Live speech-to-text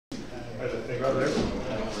Brother,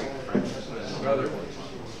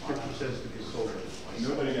 Scripture says to be sober.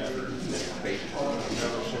 Nobody ever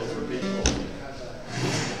sold for people.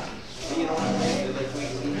 You know what I mean? Like we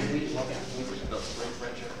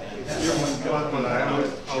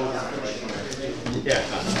Yeah.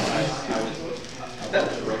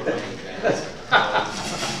 I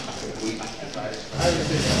was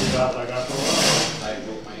thinking about like after a while.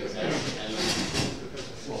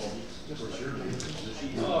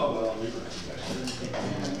 Oh well.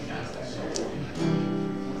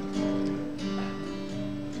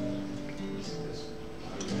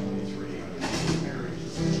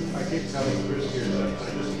 I keep telling Chris here that I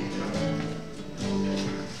just keep trying.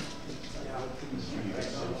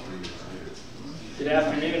 Good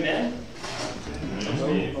afternoon, man.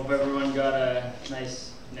 Hope everyone got a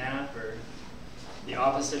nice nap, or the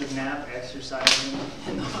opposite of nap, exercising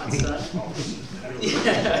in the hot sun.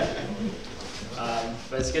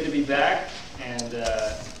 But it's good to be back, and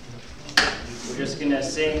we're just going to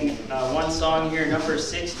sing one song here, number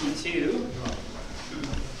 62.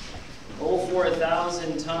 Oh, for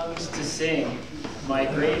 1,000 tongues to sing my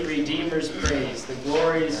great Redeemer's praise, the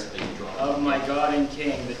glories of my God and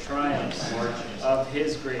King, the triumphs of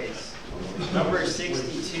His grace. Number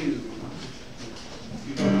 62.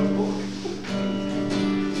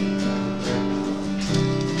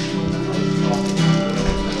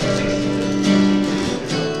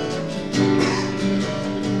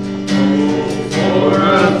 For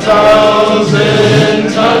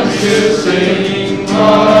 1,000 tongues to sing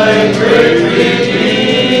my great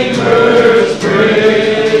Redeemer's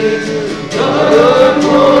praise, the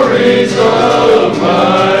glories of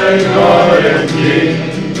my God and King,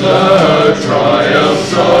 the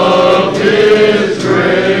triumphs of His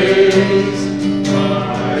grace.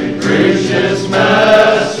 My gracious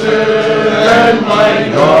Master and my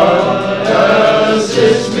God,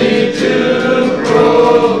 assist me to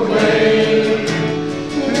proclaim,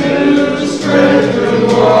 to spread through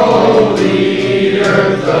all the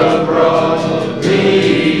earth abroad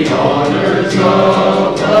the honors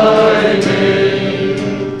of Thy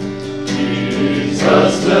name.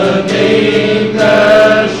 Jesus, the name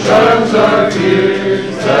that sharms our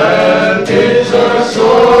fears, that bids our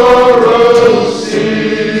sorrows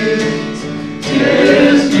cease,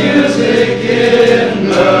 'tis music in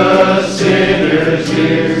the sinner's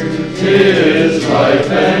ear, 'tis life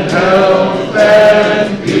and health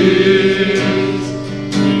and peace.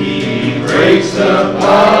 He breaks the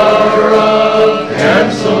power of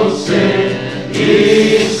cancelled sin,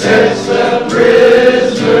 He sets the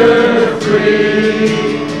prisoner free.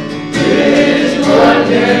 His blood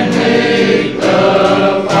can make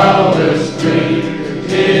the foulest clean,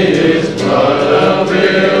 His blood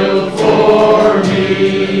availed for me.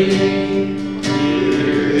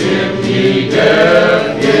 Hear Him, ye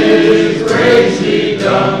deaf, His praise He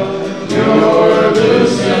doth, your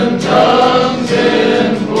loosened tongues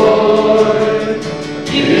employ.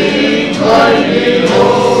 Ye blind,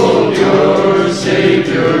 behold your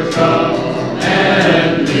Savior come,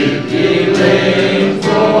 and leap ye lame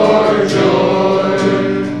for joy.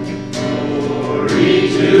 Glory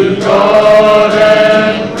to God,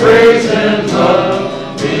 and praise and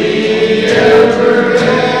love be ever,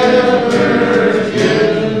 ever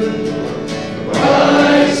given.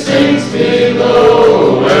 By saints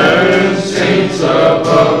below and saints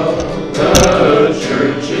above, the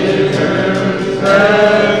church in earth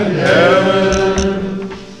and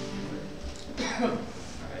heaven. All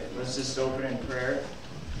right, let's just open in prayer.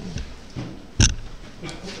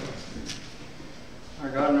 Our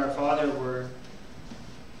God and our Father, we're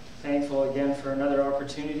thankful again for another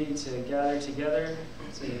opportunity to gather together,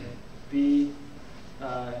 to be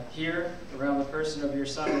here around the person of your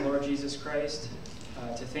Son, Lord Jesus Christ,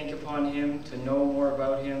 to think upon Him, to know more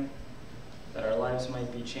about Him, that our lives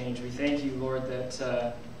might be changed. We thank you, Lord,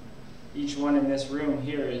 that each one in this room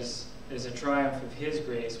here is a triumph of His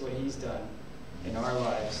grace, what He's done in our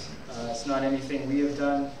lives. It's not anything we have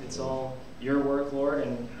done, it's all your work, Lord,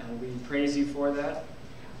 and we praise you for that.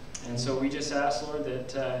 And so we just ask, Lord,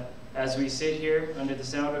 that as we sit here under the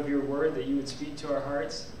sound of your word, that you would speak to our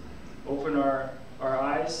hearts, open our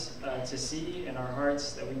eyes to see, and our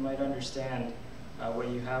hearts that we might understand what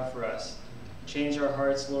you have for us. Change our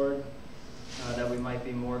hearts, Lord, that we might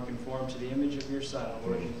be more conformed to the image of your Son,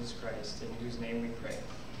 Lord Jesus Christ, in whose name we pray.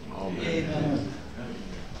 Amen. Amen.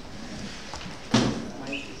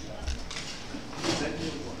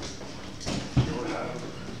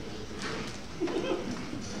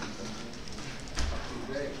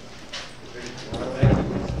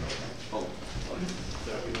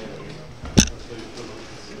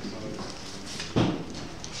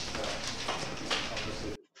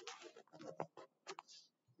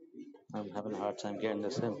 I'm having a hard time getting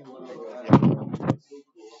this in.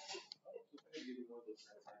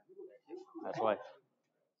 That's why.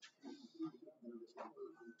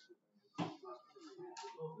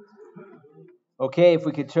 Okay, if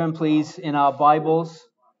we could turn please in our Bibles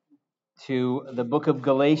to the book of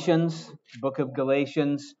Galatians,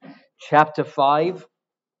 chapter 5.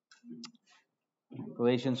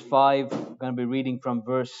 Galatians 5, I'm going to be reading from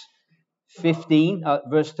verse 13,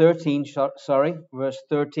 verse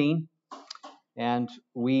 13. And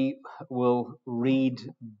we will read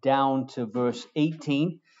down to verse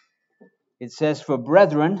 18. It says, "For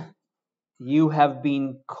brethren, you have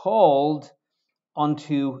been called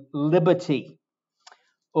unto liberty.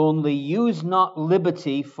 Only use not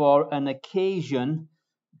liberty for an occasion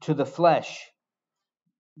to the flesh,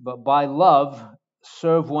 but by love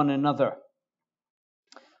serve one another.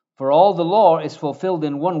 For all the law is fulfilled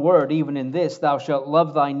in one word, even in this, thou shalt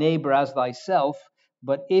love thy neighbor as thyself.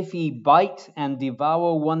 But if ye bite and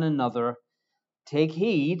devour one another, take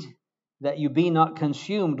heed that you be not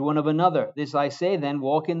consumed one of another. This I say then,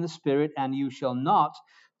 walk in the Spirit, and you shall not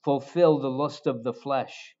fulfill the lust of the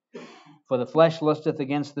flesh. For the flesh lusteth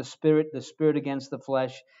against the Spirit against the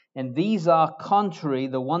flesh. And these are contrary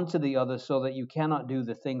the one to the other, so that you cannot do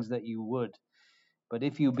the things that you would. But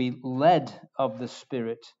if you be led of the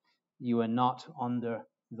Spirit, you are not under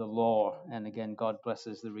the law." And again, God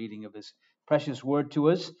blesses the reading of His precious word to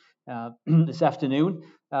us this afternoon.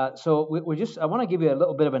 I want to give you a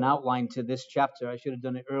little bit of an outline to this chapter. I should have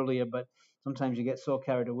done it earlier, but sometimes you get so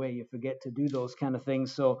carried away, you forget to do those kind of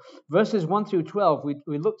things. So verses 1 through 12,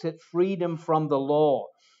 we looked at freedom from the law,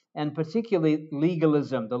 and particularly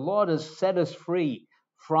legalism. The Lord has set us free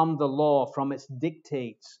from the law, from its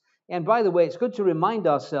dictates. And by the way, it's good to remind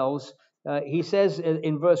ourselves, he says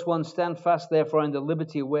in verse 1, "Stand fast therefore in the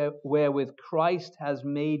liberty wherewith Christ has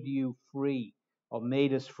made you free," or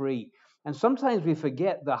made us free. And sometimes we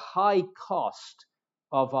forget the high cost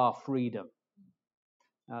of our freedom.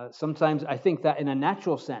 Sometimes I think that in a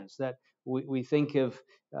natural sense, that we think of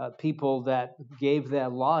people that gave their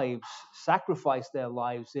lives, sacrificed their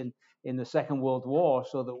lives in the Second World War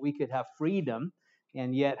so that we could have freedom.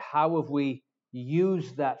 And yet, how have we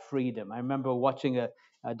used that freedom? I remember watching a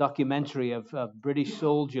documentary of British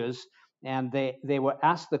soldiers, and they were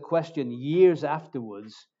asked the question years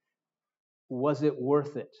afterwards, was it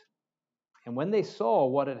worth it? And when they saw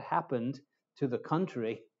what had happened to the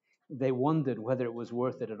country, they wondered whether it was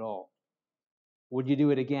worth it at all. Would you do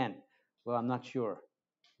it again? Well, I'm not sure.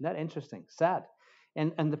 Isn't that interesting? Sad.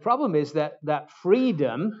 And the problem is that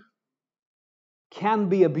freedom can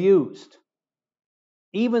be abused.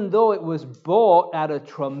 Even though it was bought at a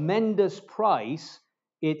tremendous price,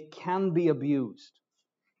 it can be abused.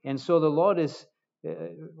 And so the Lord is,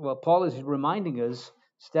 Paul is reminding us,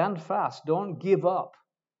 stand fast, don't give up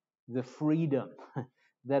the freedom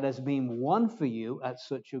that has been won for you at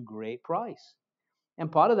such a great price.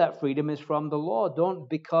 And part of that freedom is from the law. Don't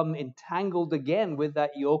become entangled again with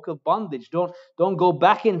that yoke of bondage. Don't go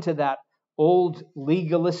back into that old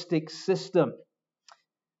legalistic system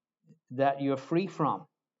that you're free from.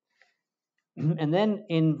 And then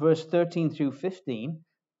in verse 13 through 15,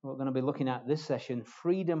 we're going to be looking at this session,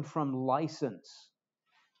 freedom from license.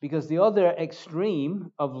 Because the other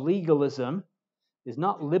extreme of legalism is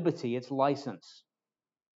not liberty, it's license.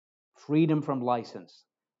 Freedom from license.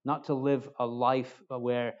 Not to live a life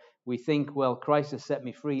where we think, well, Christ has set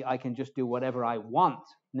me free, I can just do whatever I want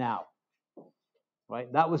now.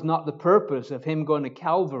 Right? That was not the purpose of Him going to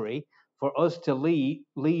Calvary, for us to lead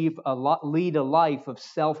a life of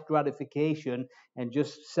self-gratification and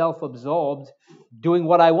just self-absorbed, doing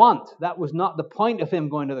what I want. That was not the point of Him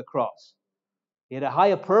going to the cross. He had a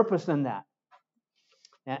higher purpose than that.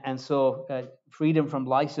 And so freedom from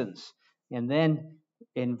license. And then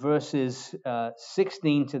in verses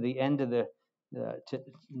 16 to the end of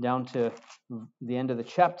down to the end of the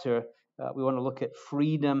chapter, we want to look at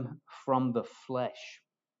freedom from the flesh.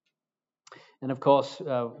 And of course,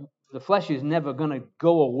 the flesh is never going to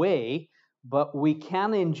go away, but we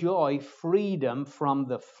can enjoy freedom from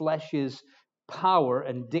the flesh's power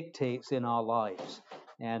and dictates in our lives.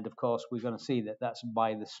 And of course, we're going to see that that's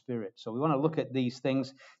by the Spirit. So we want to look at these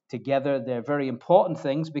things together. They're very important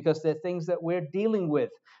things because they're things that we're dealing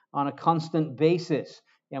with on a constant basis.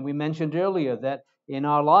 And we mentioned earlier that in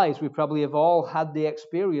our lives, we probably have all had the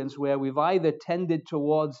experience where we've either tended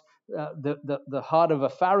towards the heart of a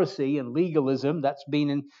Pharisee and legalism. That's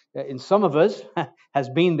been in some of us, has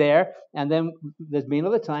been there. And then there's been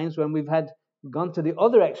other times when we've gone to the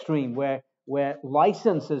other extreme where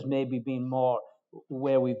license has maybe been more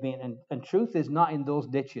where we've been. And truth is not in those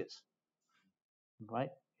ditches, right?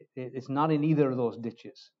 It's not in either of those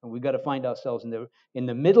ditches. And we've got to find ourselves in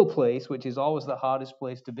the middle place, which is always the hardest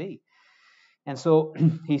place to be. And so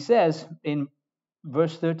he says in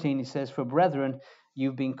verse 13, he says, "For brethren,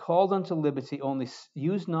 you've been called unto liberty, only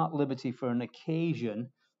use not liberty for an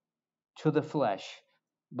occasion to the flesh,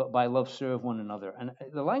 but by love serve one another." And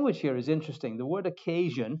the language here is interesting. The word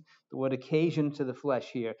occasion to the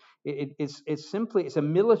flesh here, it's a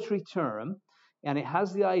military term, and it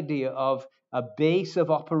has the idea of a base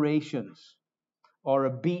of operations or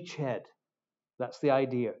a beachhead. That's the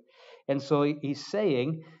idea. And so he's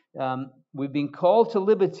saying, we've been called to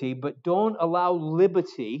liberty, but don't allow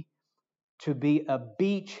liberty to be a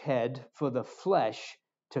beachhead for the flesh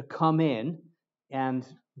to come in and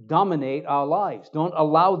dominate our lives. Don't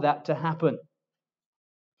allow that to happen.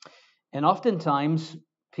 And oftentimes,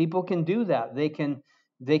 people can do that. They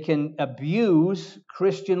can abuse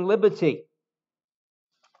Christian liberty.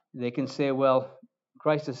 They can say, well,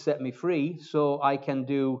 Christ has set me free, so I can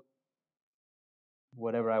do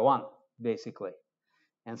whatever I want, basically.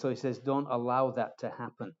 And so he says, don't allow that to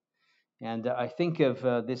happen. And I think of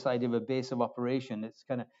this idea of a base of operation. It's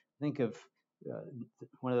kind of, think of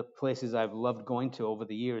one of the places I've loved going to over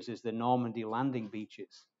the years is the Normandy landing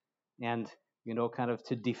beaches. And, kind of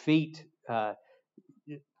to defeat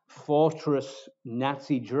fortress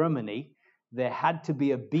Nazi Germany, there had to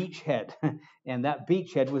be a beachhead. And that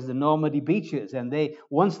beachhead was the Normandy beaches. And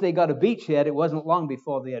once they got a beachhead, it wasn't long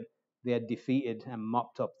before they had defeated and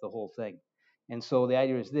mopped up the whole thing. And so the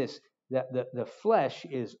idea is this, that the flesh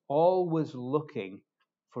is always looking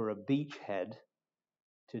for a beachhead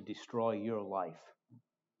to destroy your life.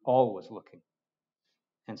 Always looking.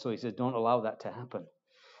 And so he says, don't allow that to happen.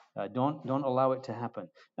 Don't allow it to happen.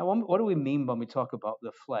 Now, what do we mean when we talk about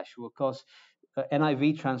the flesh? Well, of course,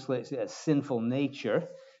 NIV translates it as sinful nature.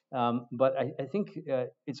 But I think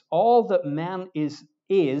it's all that man is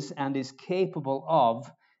and is capable of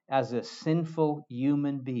as a sinful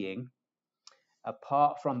human being,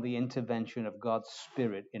 apart from the intervention of God's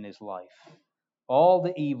Spirit in his life. All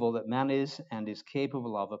the evil that man is and is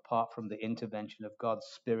capable of, apart from the intervention of God's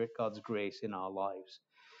Spirit, God's grace in our lives.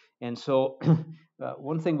 And so,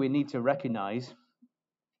 one thing we need to recognize,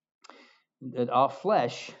 that our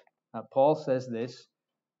flesh, Paul says this,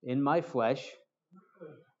 in my flesh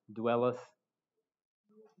dwelleth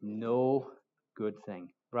no good thing,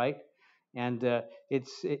 right? And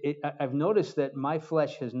I've noticed that my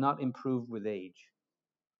flesh has not improved with age.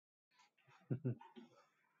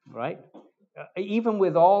 Right? Even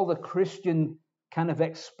with all the Christian kind of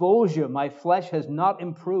exposure, my flesh has not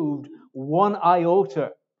improved one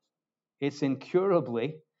iota. It's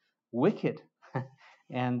incurably wicked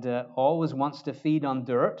and always wants to feed on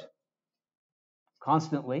dirt,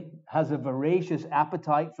 constantly, has a voracious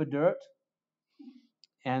appetite for dirt,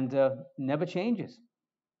 and never changes.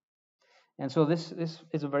 And so this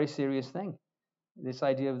is a very serious thing, this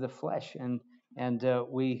idea of the flesh, and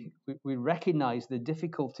we recognize the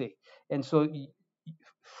difficulty. And so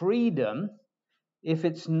freedom, if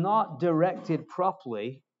it's not directed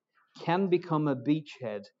properly, can become a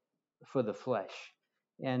beachhead for the flesh.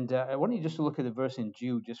 And I want you just to look at the verse in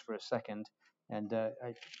Jude just for a second, and the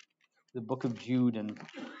book of Jude and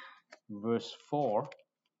verse 4.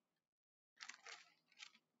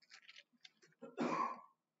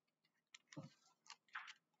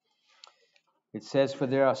 It says, "For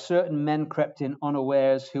there are certain men crept in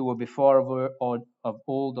unawares, who were before of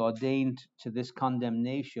old ordained to this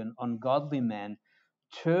condemnation, ungodly men,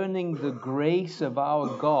 turning the grace of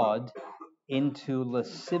our God into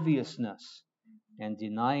lasciviousness, and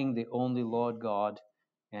denying the only Lord God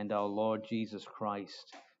and our Lord Jesus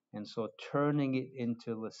Christ." And so turning it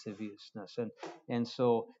into lasciviousness. And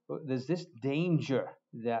so there's this danger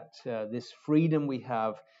that this freedom we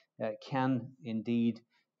have can indeed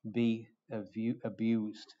be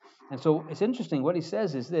abused. And so it's interesting. What he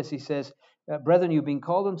says is this. He says, "Brethren, you've been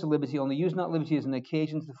called unto liberty, only use not liberty as an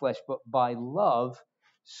occasion to the flesh, but by love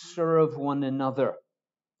serve one another."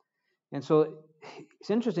 And so it's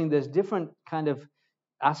interesting. There's different kind of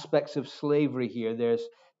aspects of slavery here.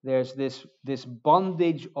 There's this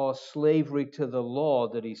bondage or slavery to the law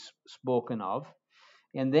that he's spoken of.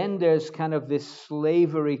 And then there's kind of this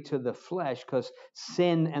slavery to the flesh, because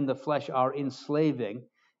sin and the flesh are enslaving.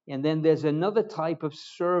 And then there's another type of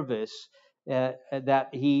service that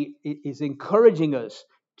he is encouraging us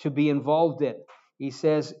to be involved in. He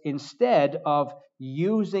says, instead of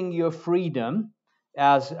using your freedom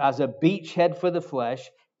as a beachhead for the flesh,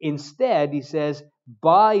 instead, he says,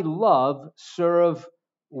 by love, serve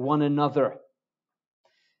one another.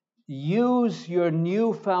 Use your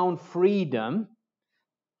newfound freedom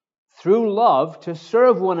through love to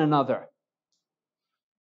serve one another.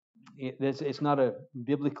 it's not a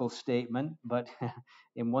biblical statement, but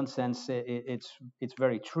in one sense, it's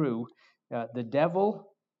very true. The devil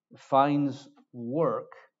finds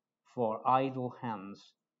work for idle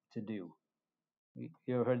hands to do. You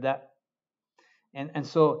ever heard that? And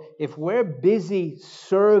so if we're busy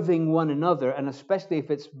serving one another, and especially if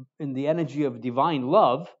it's in the energy of divine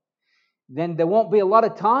love, then there won't be a lot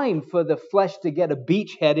of time for the flesh to get a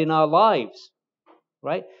beachhead in our lives,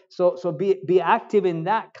 right? So be active in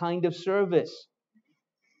that kind of service.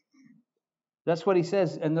 That's what he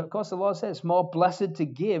says. And of course the Lord says, it's more blessed to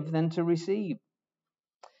give than to receive.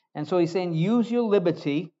 And so he's saying, use your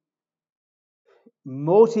liberty,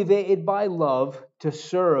 motivated by love, to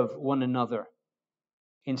serve one another,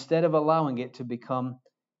 instead of allowing it to become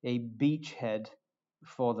a beachhead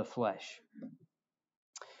for the flesh.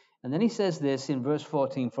 And then he says this in verse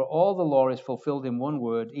 14, for all the law is fulfilled in one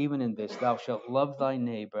word, even in this, thou shalt love thy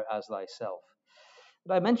neighbor as thyself.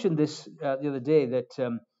 But I mentioned this the other day,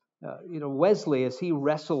 that Wesley, as he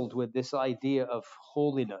wrestled with this idea of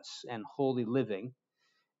holiness and holy living,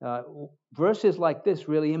 verses like this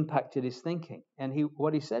really impacted his thinking. And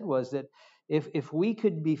what he said was that if we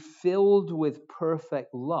could be filled with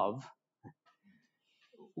perfect love,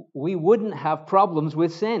 we wouldn't have problems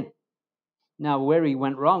with sin. Now, where he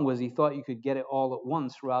went wrong was he thought you could get it all at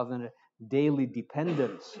once rather than a daily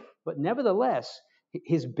dependence. But nevertheless,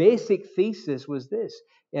 his basic thesis was this,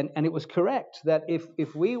 and it was correct, that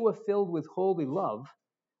if we were filled with holy love,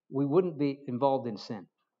 we wouldn't be involved in sin.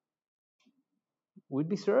 We'd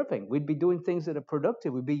be serving. We'd be doing things that are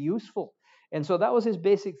productive. We'd be useful. And so that was his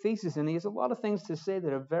basic thesis. And he has a lot of things to say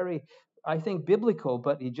that are very, I think, biblical,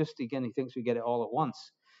 but he thinks we get it all at once.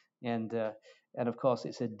 And of course,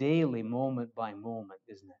 it's a daily, moment by moment,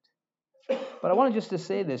 isn't it? But I wanted just to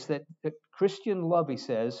say this, that Christian love, he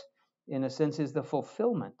says, in a sense, is the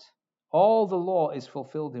fulfillment. All the law is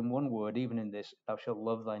fulfilled in one word, even in this, thou shalt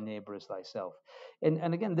love thy neighbor as thyself.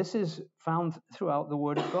 And again, this is found throughout the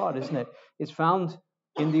Word of God, isn't it? It's found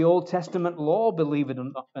in the Old Testament law, believe it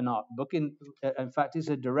or not. In fact, it's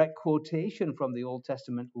a direct quotation from the Old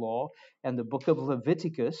Testament law and the book of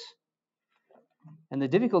Leviticus. And the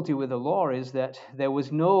difficulty with the law is that there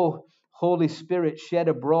was no Holy Spirit shed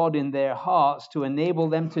abroad in their hearts to enable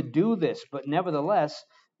them to do this. But nevertheless,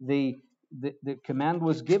 the command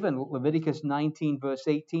was given. Leviticus 19, verse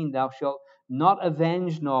 18, thou shalt not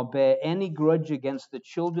avenge nor bear any grudge against the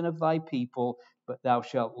children of thy people, but thou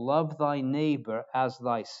shalt love thy neighbor as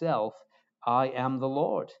thyself. I am the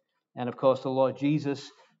Lord. And of course, the Lord Jesus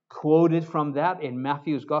quoted from that in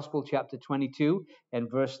Matthew's Gospel, chapter 22 and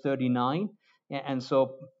verse 39.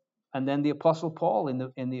 And then the Apostle Paul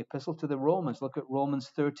in the Epistle to the Romans, look at Romans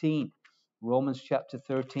 13, Romans chapter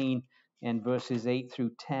 13 and verses 8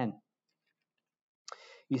 through 10.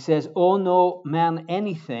 He says, owe no man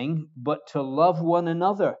anything but to love one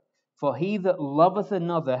another, for he that loveth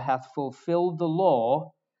another hath fulfilled the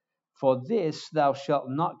law. For this, thou shalt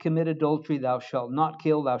not commit adultery, thou shalt not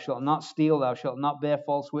kill, thou shalt not steal, thou shalt not bear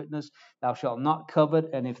false witness, thou shalt not covet.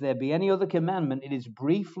 And if there be any other commandment, it is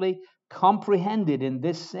briefly comprehended in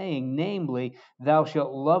this saying, namely, thou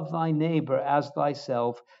shalt love thy neighbor as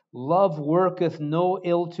thyself. Love worketh no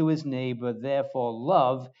ill to his neighbor, therefore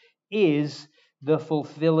love is the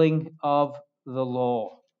fulfilling of the law.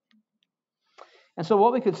 And so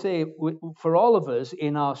what we could say for all of us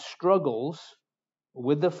in our struggles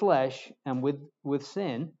with the flesh and with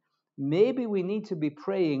sin, maybe we need to be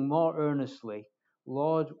praying more earnestly,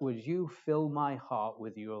 Lord, would you fill my heart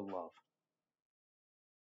with your love?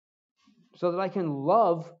 So that I can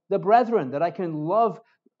love the brethren, that I can love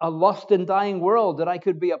a lost and dying world, that I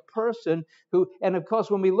could be a person who, and of course,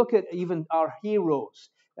 when we look at even our heroes,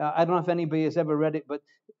 I don't know if anybody has ever read it, but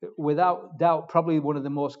without doubt, probably one of the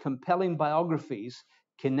most compelling biographies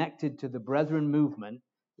connected to the Brethren movement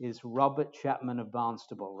is Robert Chapman of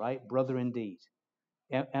Barnstable, right? Brother indeed.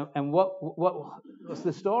 And what's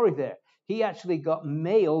the story there? He actually got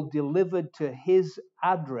mail delivered to his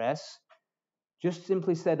address, just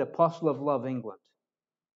simply said Apostle of Love, England.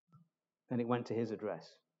 And it went to his address.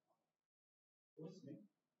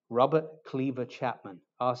 Robert Cleaver Chapman,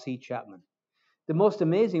 R.C. Chapman. The most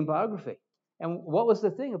amazing biography. And what was the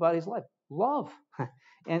thing about his life? Love.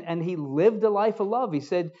 And he lived a life of love. He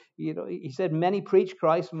said, many preach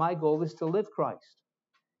Christ. My goal is to live Christ.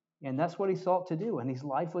 And that's what he sought to do. And his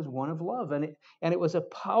life was one of love. And it was a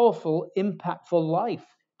powerful, impactful life.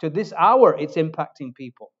 To this hour, it's impacting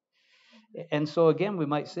people. And so again, we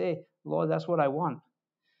might say, Lord, that's what I want.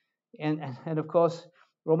 And of course,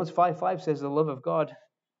 Romans 5:5 says the love of God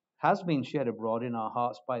has been shed abroad in our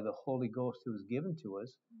hearts by the Holy Ghost who is given to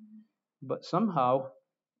us. But somehow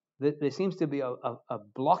there seems to be a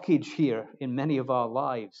blockage here in many of our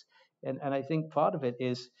lives. And I think part of it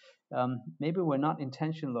is maybe we're not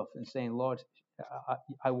intentional in saying, Lord,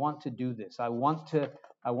 I want to do this. I want to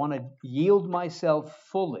yield myself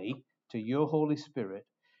fully to your Holy Spirit,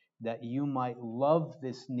 that you might love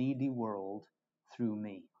this needy world through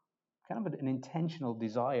me. Kind of an intentional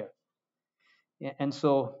desire. And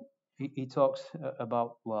so he talks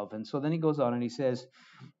about love. And so then he goes on and he says,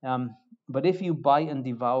 but if you bite and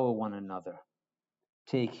devour one another,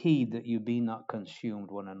 take heed that you be not consumed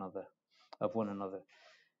of one another.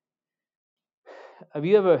 Have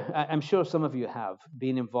you ever, I'm sure some of you have,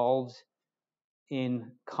 been involved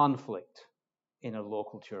in conflict in a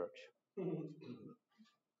local church?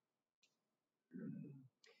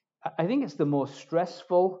 I think it's the most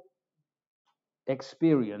stressful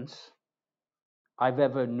experience I've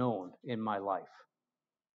ever known in my life.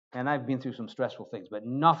 And I've been through some stressful things, but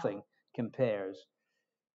nothing compares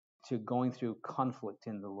to going through conflict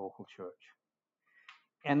in the local church.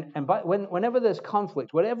 And whenever there's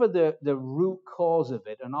conflict, whatever the root cause of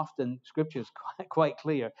it, and often Scripture is quite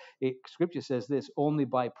clear, Scripture says this, only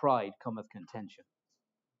by pride cometh contention.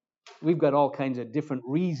 We've got all kinds of different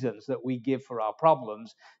reasons that we give for our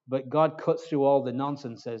problems, but God cuts through all the nonsense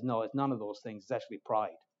and says, no, it's none of those things. It's actually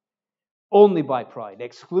pride. Only by pride,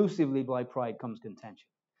 exclusively by pride comes contention.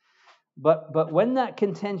 But when that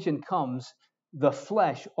contention comes, the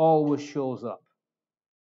flesh always shows up.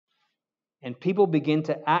 And people begin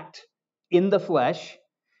to act in the flesh,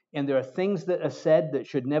 and there are things that are said that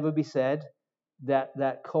should never be said,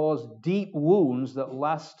 that cause deep wounds that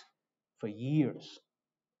last for years.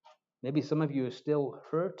 Maybe some of you are still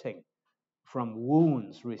hurting from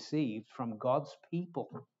wounds received from God's people.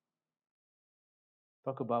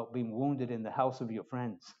 Talk about being wounded in the house of your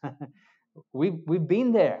friends. We've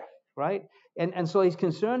been there, right? And so he's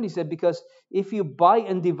concerned, he said, because if you bite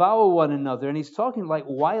and devour one another, and he's talking like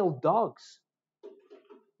wild dogs.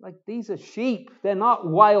 Like these are sheep. They're not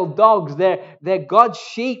wild dogs. They're God's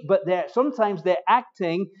sheep, but sometimes they're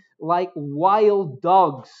acting like wild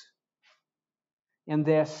dogs. And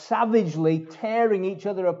they're savagely tearing each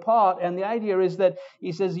other apart. And the idea is that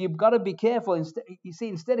he says you've got to be careful.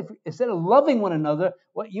 Instead of loving one another,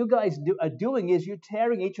 what you guys are doing is you're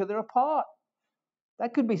tearing each other apart.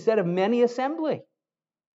 That could be said of many assembly.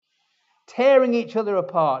 Tearing each other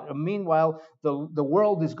apart. And meanwhile, the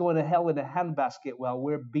world is going to hell in a handbasket while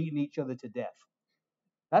we're beating each other to death.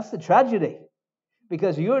 That's the tragedy.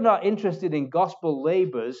 Because you're not interested in gospel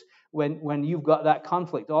labors when you've got that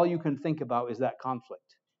conflict. All you can think about is that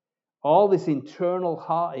conflict. All this internal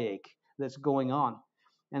heartache that's going on.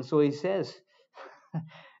 And so he says,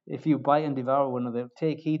 if you bite and devour one another,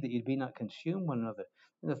 take heed that you be not consumed one another.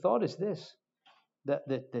 And the thought is this, that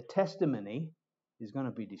the testimony is going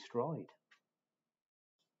to be destroyed.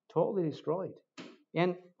 Totally destroyed.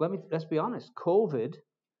 And let's be honest, COVID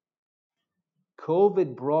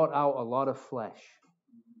brought out a lot of flesh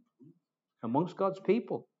amongst God's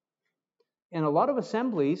people. And a lot of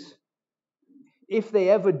assemblies, if they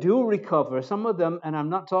ever do recover, some of them, and I'm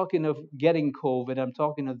not talking of getting COVID, I'm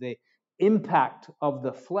talking of the impact of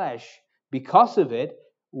the flesh because of it,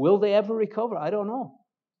 will they ever recover? I don't know.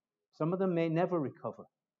 Some of them may never recover.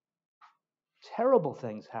 Terrible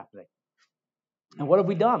things happening. And what have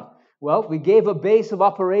we done? Well, we gave a base of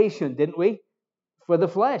operation, didn't we? For the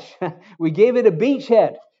flesh. We gave it a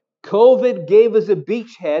beachhead. COVID gave us a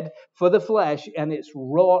beachhead for the flesh, and it's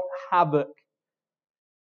wrought havoc.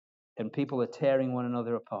 And people are tearing one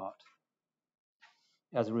another apart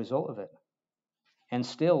as a result of it. And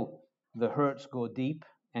still, the hurts go deep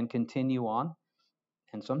and continue on.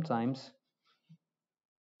 And sometimes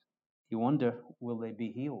you wonder, will they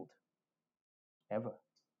be healed? Ever?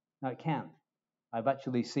 Now, it can. I've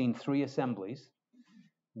actually seen 3 assemblies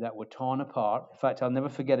that were torn apart. In fact, I'll never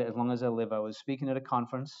forget it as long as I live. I was speaking at a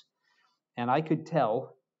conference, and I could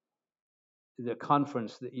tell the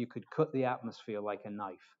conference that you could cut the atmosphere like a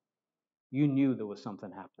knife. You knew there was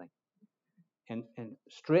something happening. And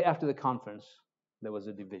straight after the conference, there was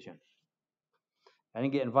a division. I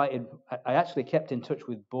didn't get invited. I actually kept in touch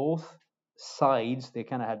with both sides. They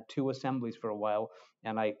kind of had 2 assemblies for a while,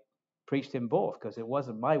 and I preached in both because it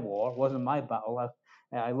wasn't my war, it wasn't my battle.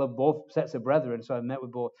 I love both sets of brethren, so I met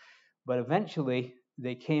with both. But eventually,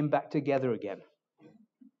 they came back together again.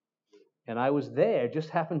 And I was there, just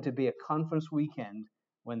happened to be a conference weekend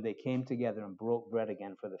when they came together and broke bread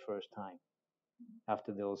again for the first time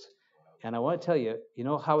after those. And I want to tell you, you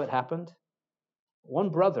know how it happened? One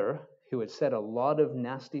brother who had said a lot of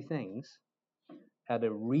nasty things at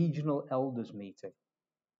a regional elders meeting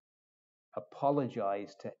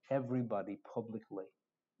apologized to everybody publicly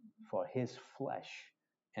for his flesh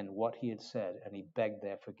and what he had said, and he begged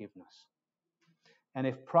their forgiveness. And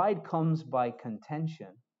if pride comes by contention,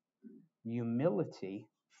 humility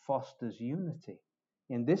fosters unity.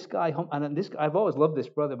 And this guy, I've always loved this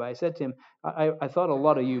brother, but I said to him, I thought a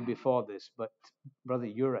lot of you before this, but brother,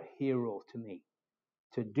 you're a hero to me.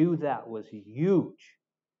 To do that was huge,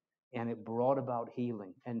 and it brought about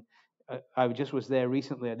healing. And I just was there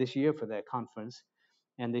recently this year for their conference,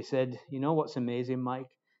 and they said, you know what's amazing, Mike?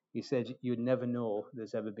 He said, you'd never know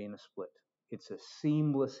there's ever been a split. It's a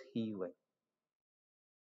seamless healing.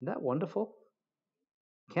 Isn't that wonderful?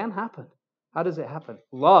 Can happen. How does it happen?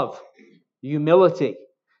 Love, humility.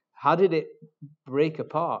 How did it break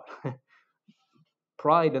apart?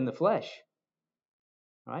 Pride in the flesh.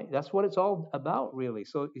 Right? That's what it's all about, really.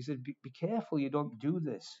 So he said, be careful you don't do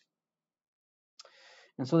this.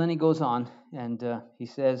 And so then he goes on, and he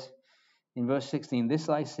says in verse 16, this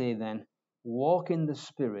I say then, walk in the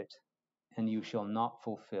Spirit, and you shall not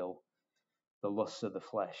fulfill the lusts of the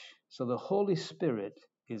flesh. So the Holy Spirit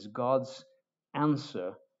is God's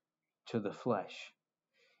answer to the flesh.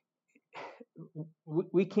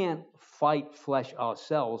 We can't fight flesh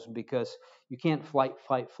ourselves, because you can't fight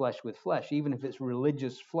flesh with flesh. Even if it's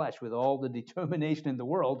religious flesh with all the determination in the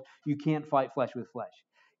world, you can't fight flesh with flesh.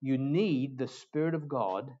 You need the Spirit of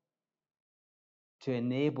God to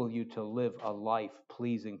enable you to live a life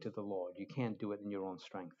pleasing to the Lord. You can't do it in your own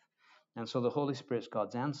strength. And so the Holy Spirit's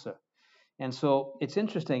God's answer. And so it's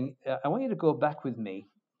interesting. I want you to go back with me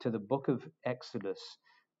to the book of Exodus.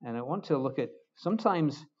 And I want to look at,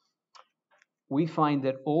 sometimes we find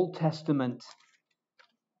that Old Testament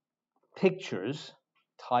pictures,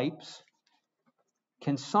 types,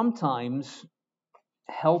 can sometimes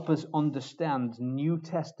help us understand New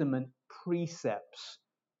Testament precepts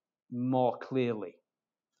more clearly.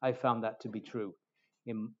 I found that to be true.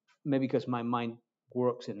 Maybe because my mind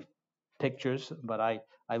works in pictures, but I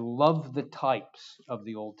love the types of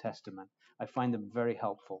the Old Testament. I find them very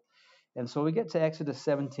helpful. And so we get to Exodus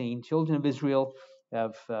 17. Children of Israel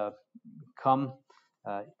have come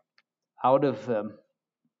out of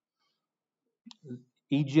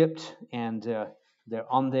Egypt, and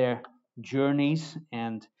they're on their journeys,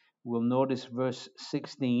 and we'll notice verse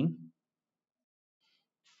 16.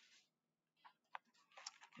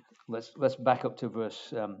 Let's back up to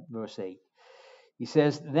verse 8. He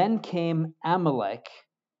says, then came Amalek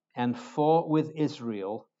and fought with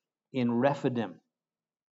Israel in Rephidim.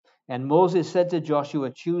 And Moses said to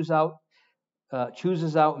Joshua, choose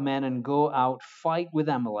us out men and go out, fight with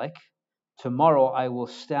Amalek. Tomorrow I will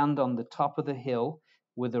stand on the top of the hill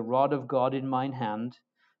with the rod of God in mine hand.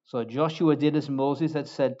 So Joshua did as Moses had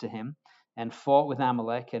said to him, and fought with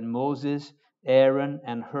Amalek. And Moses, Aaron,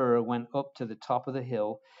 and Hur went up to the top of the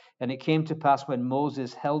hill. And it came to pass, when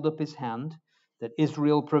Moses held up his hand, that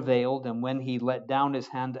Israel prevailed, and when he let down his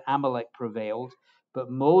hand, Amalek prevailed. But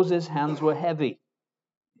Moses' hands were heavy.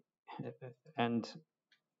 And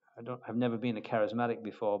I've never been a charismatic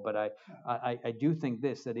before, but I do think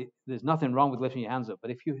this, that there's nothing wrong with lifting your hands up,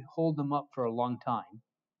 but if you hold them up for a long time,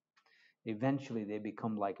 eventually they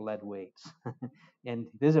become like lead weights. And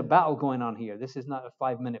there's a battle going on here. This is not a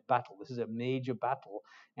 5-minute battle. This is a major battle.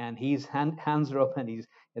 And his hands are up, and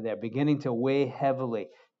they're beginning to weigh heavily.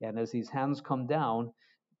 And as his hands come down,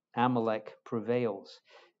 Amalek prevails.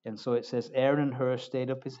 And so it says, Aaron and Hur stayed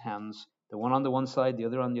up his hands, the one on the one side, the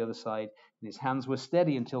other on the other side. And his hands were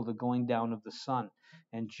steady until the going down of the sun.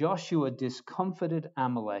 And Joshua discomfited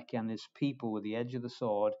Amalek and his people with the edge of the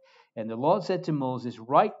sword. And the Lord said to Moses,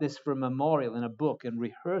 write this for a memorial in a book, and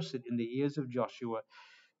rehearse it in the ears of Joshua.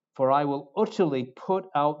 For I will utterly put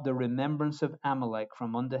out the remembrance of Amalek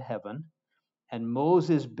from under heaven. And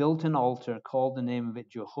Moses built an altar, called the name of it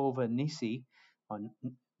Jehovah Nissi, or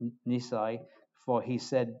Nissi, for he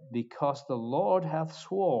said, because the Lord hath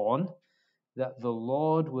sworn that the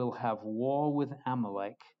Lord will have war with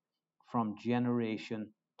Amalek from generation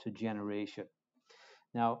to generation.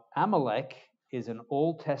 Now, Amalek is an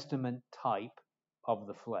Old Testament type of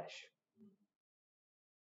the flesh.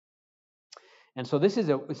 And so this is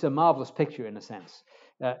it's a marvelous picture in a sense.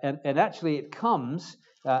 And actually it comes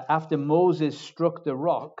after Moses struck the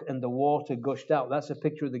rock and the water gushed out. That's a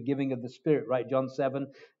picture of the giving of the Spirit, right? John 7,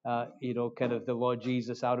 kind of the Lord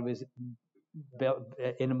Jesus, out of his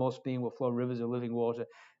innermost being will flow rivers of living water.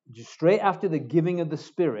 Just straight after the giving of the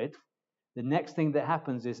Spirit, the next thing that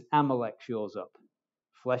happens is Amalek shows up.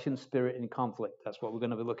 Flesh and spirit in conflict. That's what we're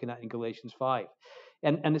going to be looking at in Galatians 5.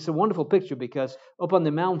 And it's a wonderful picture, because up on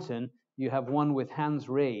the mountain, you have one with hands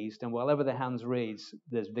raised, and wherever the hands raised,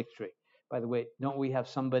 there's victory. By the way, don't we have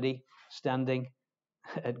somebody standing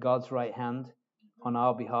at God's right hand on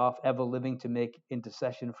our behalf, ever living to make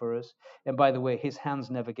intercession for us. And by the way, his hands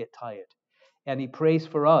never get tired. And he prays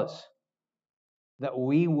for us that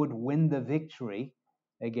we would win the victory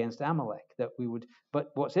against Amalek. But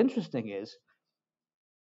what's interesting is,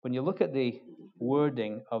 when you look at the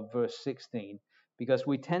wording of verse 16, because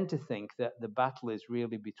we tend to think that the battle is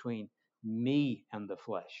really between me and the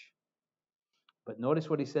flesh. But notice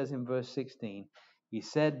what he says in verse 16. He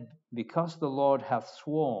said, because the Lord hath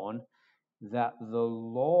sworn that the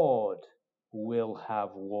Lord will have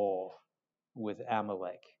war with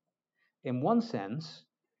Amalek. In one sense,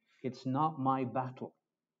 it's not my battle.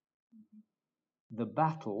 The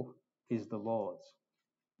battle is the Lord's.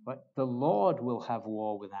 But the Lord will have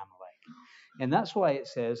war with Amalek. And that's why it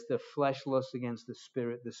says the flesh lusts against the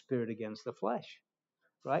spirit against the flesh.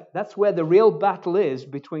 Right? That's where the real battle is,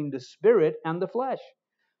 between the spirit and the flesh.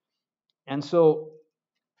 And so,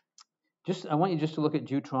 I want you just to look at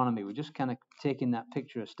Deuteronomy. We're just kind of taking that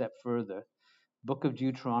picture a step further. Book of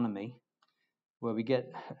Deuteronomy, where we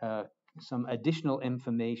get some additional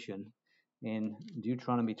information in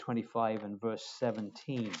Deuteronomy 25 and verse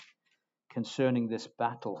 17 concerning this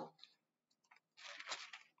battle.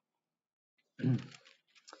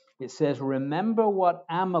 It says, remember what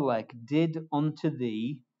Amalek did unto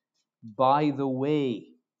thee by the way,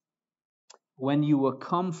 when you were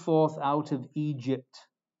come forth out of Egypt,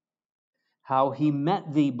 how he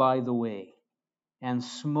met thee by the way, and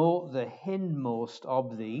smote the hindmost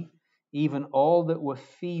of thee, even all that were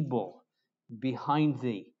feeble behind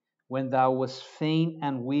thee, when thou wast faint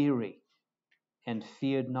and weary, and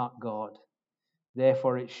feared not God.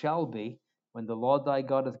 Therefore it shall be, when the Lord thy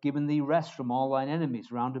God hath given thee rest from all thine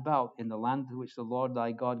enemies round about, in the land which the Lord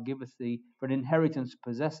thy God giveth thee for an inheritance to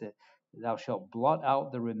possess it, thou shalt blot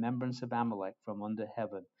out the remembrance of Amalek from under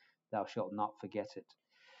heaven. Thou shalt not forget it.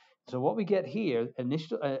 So what we get here,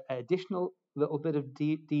 additional little bit of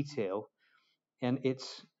detail, and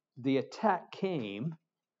it's the attack came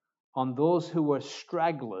on those who were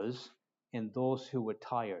stragglers and those who were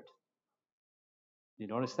tired. You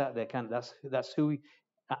notice that? That's who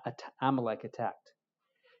Amalek attacked.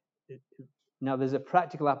 Now, there's a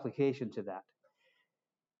practical application to that.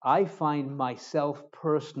 I find myself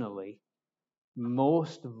personally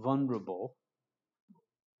most vulnerable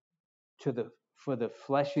for the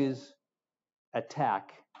flesh's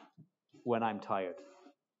attack when I'm tired.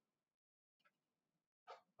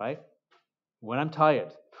 Right? When I'm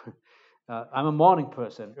tired. I'm a morning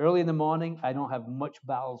person. Early in the morning, I don't have much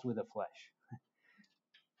battles with the flesh.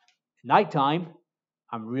 Nighttime,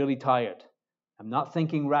 I'm really tired. I'm not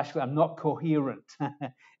thinking rationally. I'm not coherent.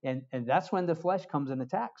 and that's when the flesh comes and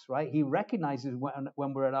attacks, right? He recognizes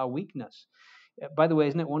when we're at our weakness. By the way,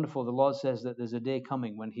 isn't it wonderful? The Lord says that there's a day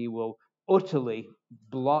coming when he will utterly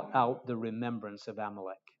blot out the remembrance of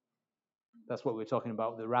Amalek. That's what we're talking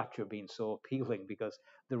about, the rapture being so appealing, because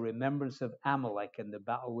the remembrance of Amalek and the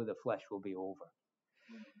battle with the flesh will be over.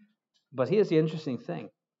 But here's the interesting thing.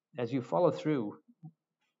 As you follow through,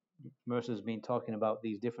 Mercer's been talking about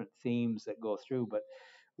these different themes that go through, but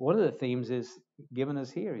one of the themes is given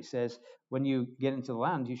us here. He says, when you get into the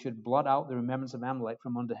land, you should blot out the remembrance of Amalek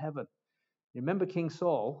from under heaven. Remember King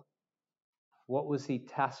Saul? What was he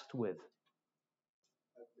tasked with?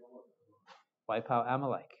 Wipe out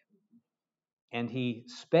Amalek. And he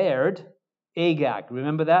spared Agag.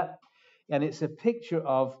 Remember that? And it's a picture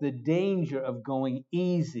of the danger of going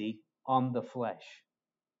easy on the flesh.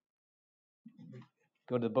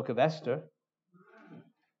 Go to the book of Esther.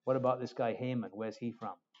 What about this guy Haman? Where's he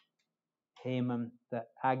from? Haman the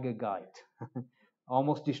Agagite.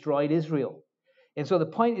 Almost destroyed Israel. And so the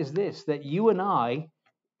point is this, that you and I,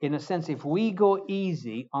 in a sense, if we go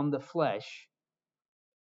easy on the flesh,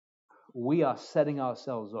 we are setting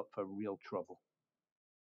ourselves up for real trouble.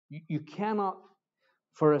 You cannot,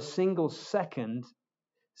 for a single second,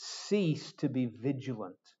 cease to be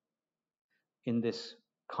vigilant in this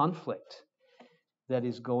conflict that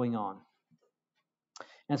is going on.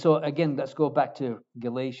 And so, again, let's go back to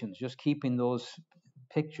Galatians, just keeping those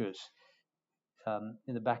pictures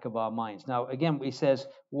in the back of our minds. Now, again, he says,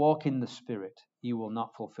 walk in the Spirit. You will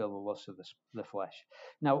not fulfill the lusts of the flesh.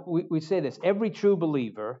 Now, we say this. Every true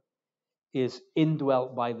believer is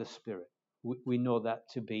indwelt by the Spirit. We know that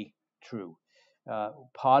to be true.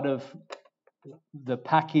 Part of the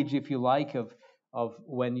package, if you like, of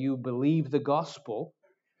when you believe the gospel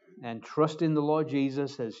and trust in the Lord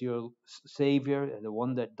Jesus as your Savior, the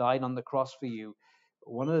one that died on the cross for you,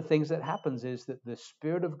 one of the things that happens is that the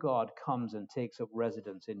Spirit of God comes and takes up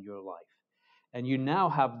residence in your life. And you now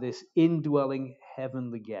have this indwelling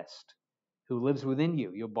heavenly guest who lives within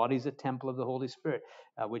you. Your body is a temple of the Holy Spirit,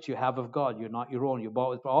 which you have of God. You're not your own. You're bought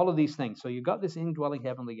with all of these things. So you've got this indwelling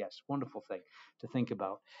heavenly guest. Wonderful thing to think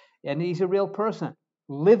about. And he's a real person.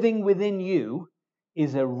 Living within you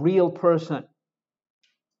is a real person.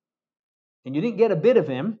 And you didn't get a bit of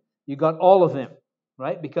him. You got all of him,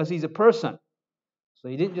 right? Because he's a person. So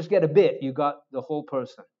you didn't just get a bit. You got the whole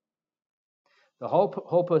person. The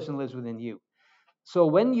whole person lives within you. So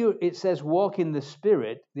when it says walk in the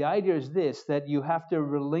Spirit, the idea is this, that you have to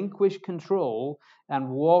relinquish control and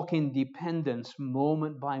walk in dependence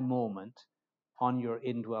moment by moment on your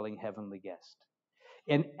indwelling heavenly guest.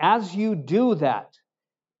 And as you do that,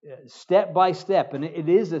 step by step, and it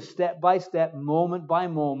is a step by step, moment by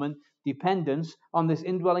moment dependence on this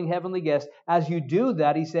indwelling heavenly guest, as you do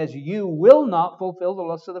that, he says, you will not fulfill the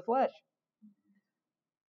lusts of the flesh.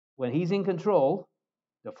 When he's in control,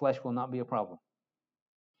 the flesh will not be a problem.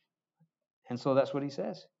 And so that's what he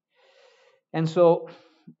says. And so,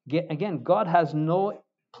 again, God has no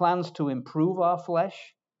plans to improve our flesh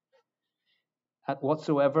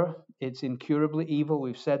whatsoever. It's incurably evil.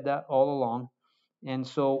 We've said that all along. And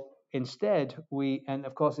so instead, and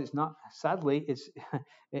of course it's not, sadly, it's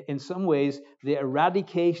in some ways, the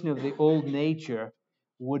eradication of the old nature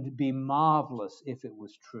would be marvelous if it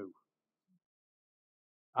was true.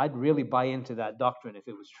 I'd really buy into that doctrine if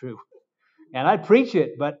it was true. And I'd preach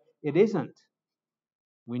it, but it isn't.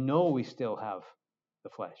 We know we still have the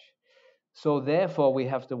flesh. So therefore, we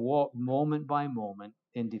have to walk moment by moment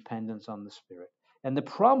in dependence on the Spirit. And the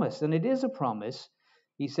promise, and it is a promise,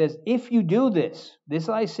 he says, if you do this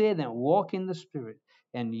I say then, walk in the Spirit,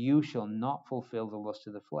 and you shall not fulfill the lust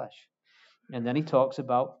of the flesh. And then he talks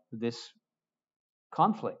about this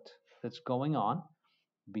conflict that's going on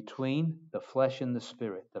between the flesh and the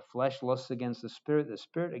Spirit. The flesh lusts against the Spirit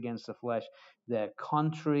against the flesh. They're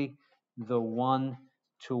contrary the one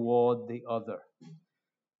toward the other.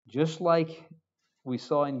 Just like we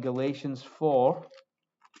saw in Galatians 4,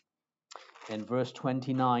 in verse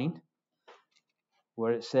 29,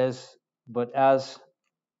 where it says, but as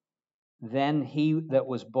then he that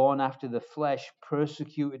was born after the flesh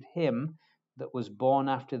persecuted him that was born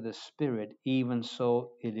after the Spirit, even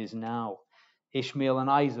so it is now. Ishmael and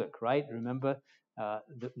Isaac, right? Remember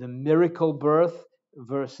the miracle birth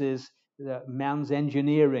versus man's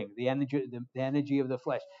engineering, the energy of the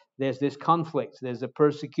flesh. There's this conflict. There's a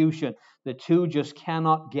persecution. The two just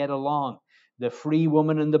cannot get along. The free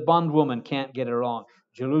woman and the bondwoman can't get along.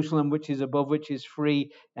 Jerusalem, which is above, which is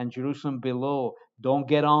free, and Jerusalem below, don't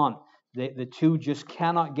get on. The two just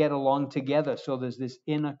cannot get along together. So there's this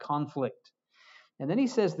inner conflict. And then he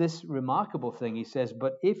says this remarkable thing. He says,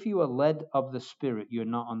 but if you are led of the Spirit, you're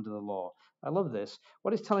not under the law. I love this.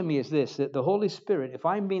 What he's telling me is this, that the Holy Spirit, if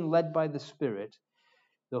I'm being led by the Spirit,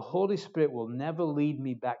 the Holy Spirit will never lead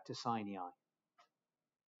me back to Sinai.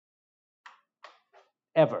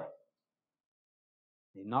 Ever.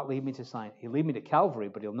 He'll not lead me to Sinai. He'll lead me to Calvary,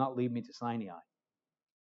 but he'll not lead me to Sinai. Is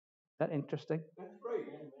that interesting? That's right.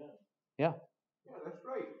 Yeah. Yeah, that's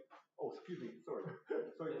right. Oh, excuse me. Sorry.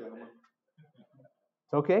 Sorry, gentlemen.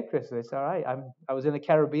 It's okay, Chris. It's all right. I was in a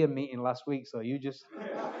Caribbean meeting last week, so you just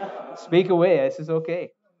speak away. This is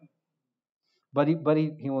okay. But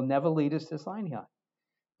he will never lead us to Sinai.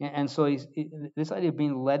 And so this idea of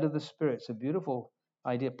being led of the Spirit, it's a beautiful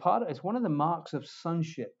idea. It's one of the marks of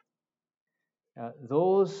sonship.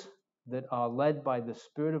 Those that are led by the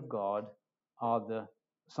Spirit of God are the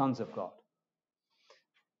sons of God.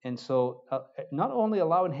 And so not only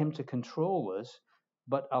allowing him to control us,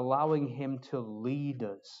 but allowing him to lead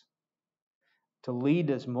us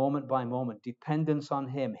moment by moment, dependence on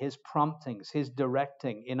him, his promptings, his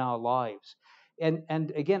directing in our lives.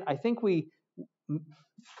 And again, I think we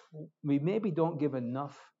maybe don't give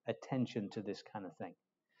enough attention to this kind of thing.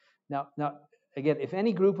 Now, again, if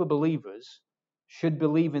any group of believers should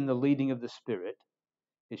believe in the leading of the Spirit,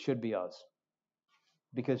 it should be us.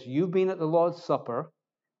 Because you've been at the Lord's Supper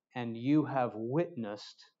and you have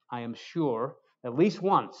witnessed, I am sure, at least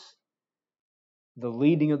once, the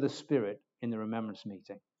leading of the Spirit in the remembrance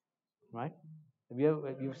meeting. Right? Have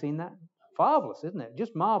you seen that? Marvelous, isn't it?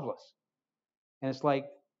 Just marvelous. And it's like,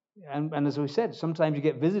 and as we said, sometimes you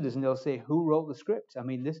get visitors and they'll say, who wrote the script? I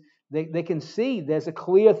mean, they can see there's a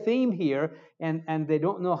clear theme here, and they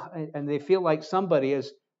don't know, and they feel like somebody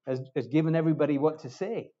has given everybody what to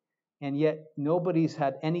say. And yet nobody's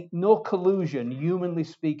had no collusion, humanly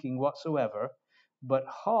speaking, whatsoever, but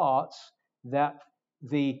hearts that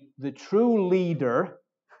the true leader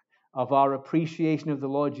of our appreciation of the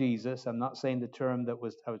Lord Jesus, I'm not saying the term I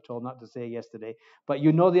was told not to say yesterday, but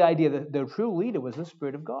you know the idea that the true leader was the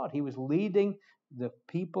Spirit of God. He was leading the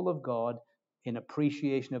people of God in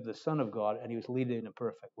appreciation of the Son of God, and he was leading in a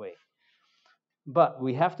perfect way. But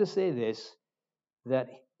we have to say this, that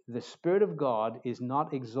the Spirit of God is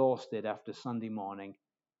not exhausted after Sunday morning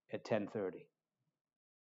at 10:30.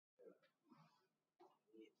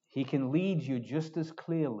 He can lead you just as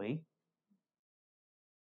clearly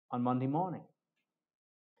on Monday morning.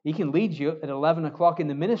 He can lead you at 11 o'clock in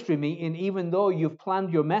the ministry meeting, even though you've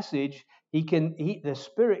planned your message. The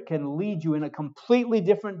Spirit can lead you in a completely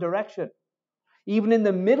different direction. Even in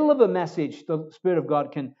the middle of a message, the Spirit of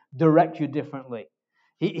God can direct you differently.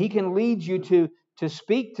 He can lead you to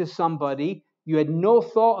speak to somebody. You had no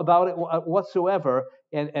thought about it whatsoever,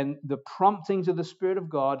 and the promptings of the Spirit of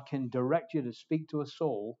God can direct you to speak to a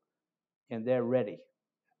soul, and they're ready.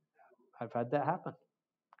 I've had that happen.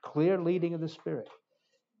 Clear leading of the Spirit.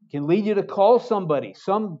 Can lead you to call somebody.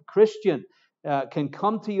 Some Christian can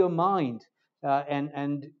come to your mind,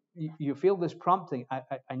 and you feel this prompting.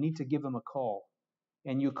 I need to give them a call.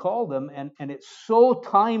 And you call them, and it's so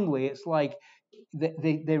timely. It's like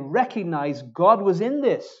they recognize God was in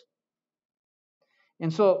this.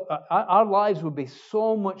 And so our lives would be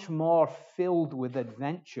so much more filled with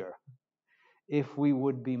adventure if we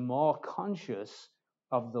would be more conscious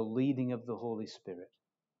of the leading of the Holy Spirit.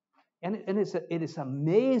 And it is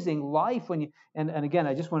amazing life when you, and again,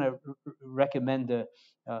 I just want to recommend a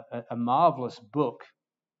marvelous book.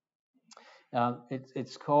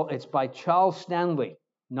 It's by Charles Stanley,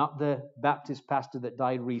 not the Baptist pastor that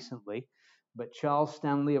died recently, but Charles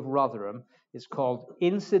Stanley of Rotherham. It's called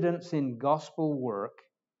Incidents in Gospel Work,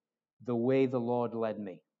 The Way the Lord Led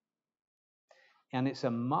Me. And it's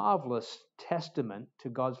a marvelous testament to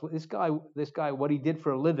God's. This guy, what he did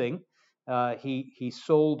for a living, he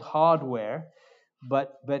sold hardware,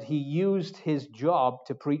 but he used his job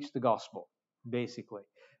to preach the gospel, basically.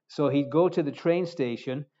 So he'd go to the train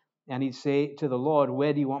station and he'd say to the Lord,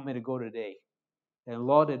 "Where do you want me to go today?" And the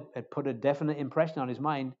Lord had put a definite impression on his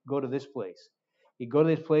mind, "Go to this place." He'd go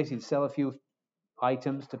to this place, he'd sell a few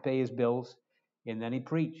items to pay his bills, and then he'd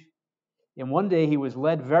preach. And one day he was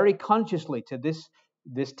led very consciously to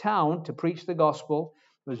this town to preach the gospel.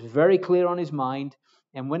 It was very clear on his mind.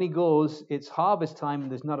 And when he goes, it's harvest time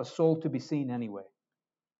and there's not a soul to be seen anywhere.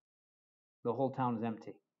 The whole town is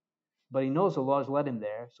empty. But he knows the Lord's led him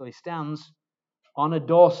there. So he stands on a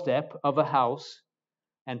doorstep of a house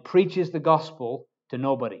and preaches the gospel to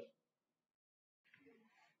nobody.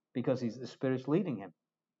 Because the Spirit's leading him.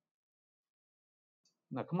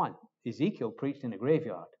 Now come on, Ezekiel preached in a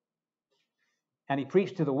graveyard. And he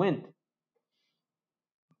preached to the wind.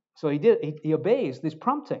 So he obeys this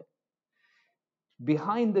prompting.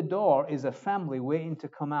 Behind the door is a family waiting to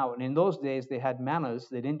come out. And in those days, they had manners.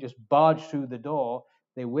 They didn't just barge through the door.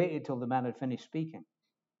 They waited till the man had finished speaking.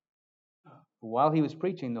 While he was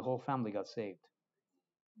preaching, the whole family got saved.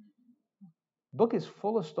 The book is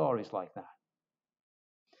full of stories like that.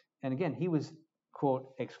 And again, he was,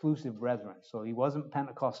 quote, exclusive brethren. So he wasn't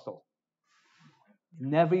Pentecostal.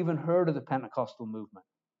 Never even heard of the Pentecostal movement.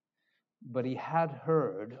 But he had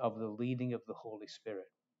heard of the leading of the Holy Spirit.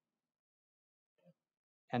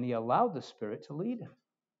 And he allowed the Spirit to lead him.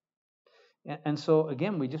 And so,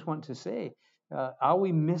 again, we just want to say, are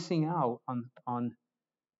we missing out on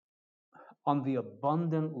the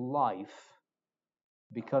abundant life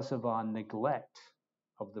because of our neglect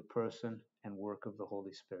of the person and work of the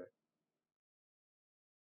Holy Spirit?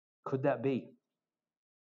 Could that be?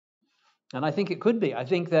 And I think it could be. I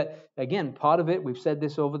think that, again, part of it, we've said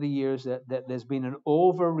this over the years, that there's been an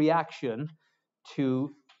overreaction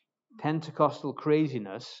to Pentecostal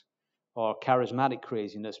craziness, or charismatic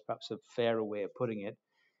craziness, perhaps a fairer way of putting it,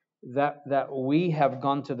 that we have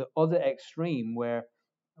gone to the other extreme where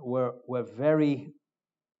we're very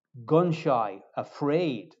gun-shy,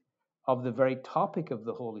 afraid of the very topic of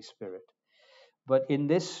the Holy Spirit. But in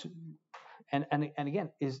this, and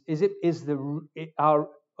again, our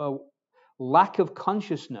lack of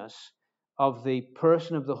consciousness of the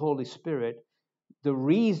person of the Holy Spirit the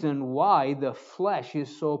reason why the flesh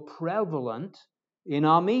is so prevalent in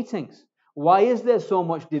our meetings? Why is there so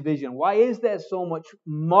much division? Why is there so much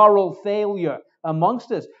moral failure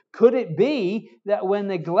amongst us? Could it be that we're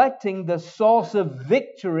neglecting the source of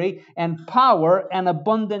victory and power and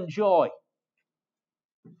abundant joy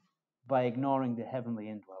by ignoring the heavenly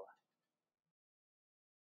indweller?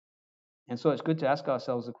 And so it's good to ask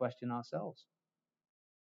ourselves the question ourselves.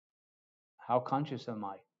 How conscious am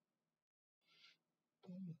I?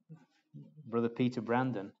 Brother Peter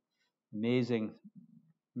Brandon, amazing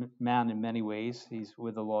man in many ways. He's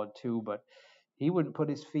with the Lord too, but he wouldn't put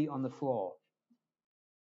his feet on the floor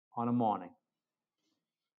on a morning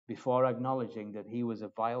before acknowledging that he was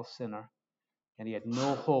a vile sinner And he had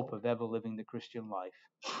no hope of ever living the Christian life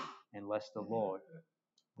unless the Lord,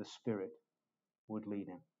 the Spirit, would lead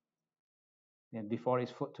him. And before his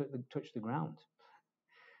foot touched the ground.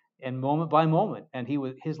 And moment by moment. And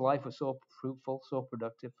his life was so fruitful, so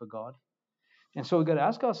productive for God. And so we've got to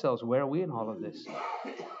ask ourselves, where are we in all of this?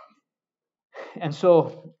 And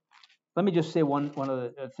so, let me just say one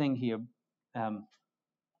other thing here,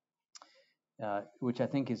 which I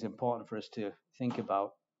think is important for us to think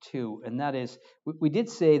about too. And that is, we did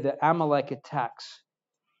say that Amalek attacks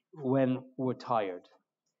when we're tired.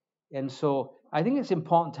 And so, I think it's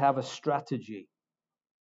important to have a strategy.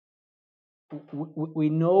 We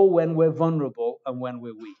know when we're vulnerable and when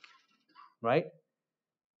we're weak, right?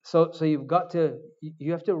 So you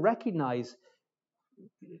have to recognize,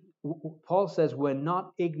 Paul says we're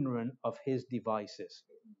not ignorant of his devices,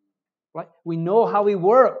 right? We know how he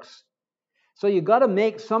works. So you've got to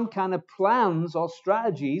make some kind of plans or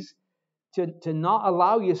strategies to not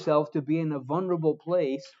allow yourself to be in a vulnerable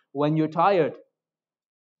place when you're tired.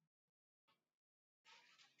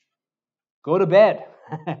 Go to bed.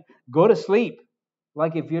 Go to sleep.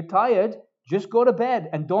 Like if you're tired, just go to bed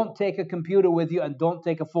and don't take a computer with you and don't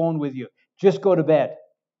take a phone with you. Just go to bed.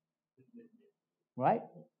 Right?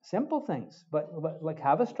 Simple things. But like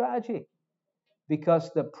have a strategy.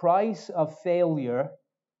 Because the price of failure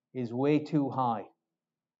is way too high.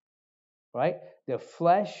 Right? The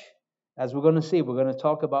flesh, as we're going to see, we're going to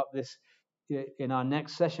talk about this in our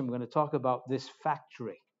next session. We're going to talk about this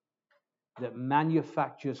factory that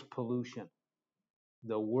manufactures pollution.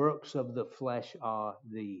 The works of the flesh are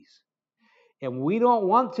these. And we don't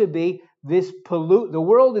want to be this the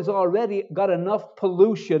world has already got enough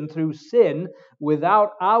pollution through sin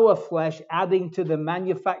without our flesh adding to the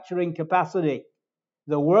manufacturing capacity.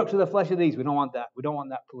 The works of the flesh are these. We don't want that. We don't want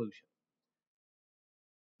that pollution.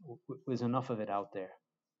 There's enough of it out there.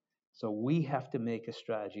 So we have to make a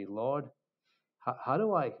strategy. Lord, how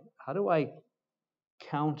do I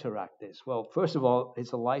counteract this? Well, first of all,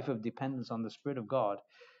 it's a life of dependence on the Spirit of God.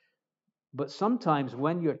 But sometimes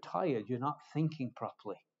when you're tired, you're not thinking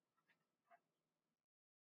properly.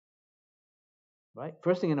 Right?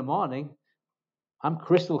 First thing in the morning, I'm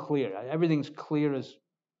crystal clear. Everything's clear as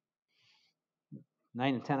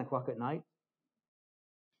 9 and 10 o'clock at night.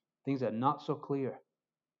 Things are not so clear.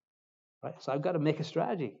 Right? So I've got to make a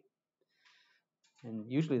strategy. And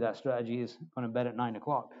usually that strategy is going to bed at 9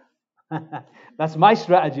 o'clock. That's my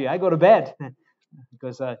strategy. I go to bed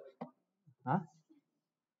because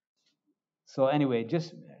So anyway,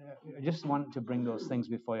 just want to bring those things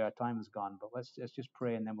before you. Our time is gone, but let's just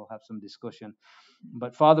pray and then we'll have some discussion.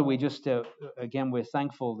 But Father, we just again we're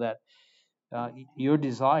thankful that your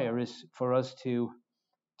desire is for us to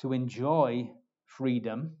enjoy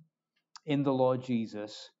freedom in the Lord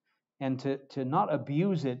Jesus and to not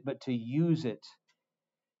abuse it, but to use it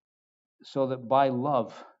so that by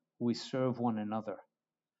love we serve one another.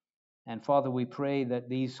 And Father, we pray that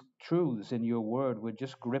these truths in your word would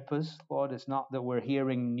just grip us. Lord, it's not that we're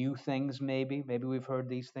hearing new things maybe we've heard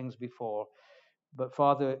these things before. But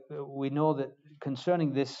Father, we know that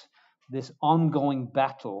concerning this ongoing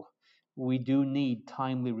battle, we do need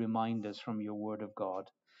timely reminders from your word of God.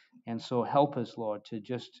 And so help us, Lord, to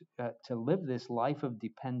just to live this life of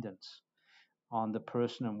dependence on the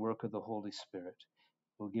person and work of the Holy Spirit.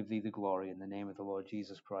 We'll give thee the glory in the name of the Lord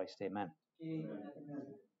Jesus Christ. Amen. Amen.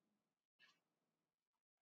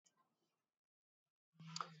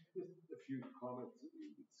 Just a few comments.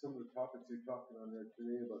 Some of the topics you're talking on there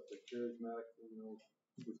today about the charismatic,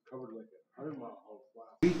 was covered like a 100-mile house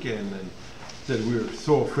last weekend, and said we were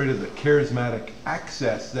so afraid of the charismatic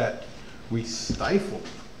access that we stifled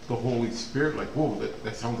the Holy Spirit. Like, whoa,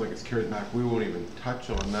 that sounds like it's charismatic. We won't even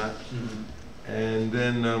touch on that. Mm-hmm. And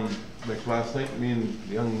then, like last night, me and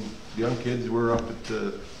the young kids were up at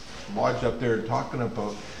the lodge up there talking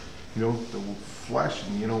about, the flesh,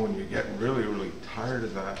 and when you're getting really, really tired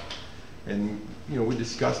of that. And, we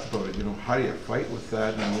discussed about it, how do you fight with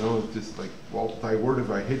that? And, it's just like, well, thy word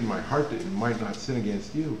have I hid in my heart that it might not sin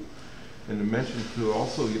against you. And to mention too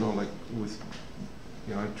also, like with,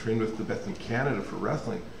 I trained with the Beth in Canada for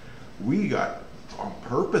wrestling. We got on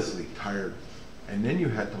purposely tired. And then you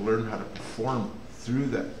had to learn how to perform through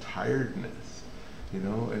that tiredness,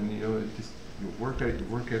 and, it just, you work at it.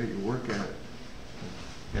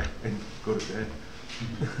 Yeah, and go to bed.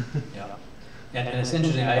 Yeah. And it's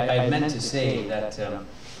interesting, I meant to say that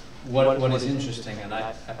what is interesting, and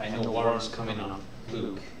I know Warren's coming on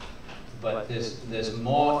Luke, but there's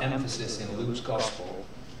more emphasis in Luke's gospel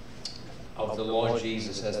of the Lord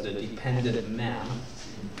Jesus as the dependent man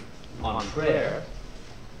on prayer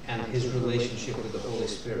and his relationship with the Holy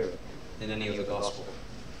Spirit in any other gospel.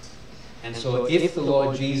 And so if the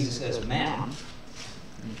Lord Jesus as man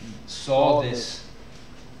saw this,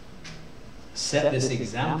 set this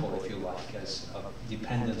example, if you like, as of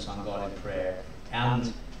dependence on God in prayer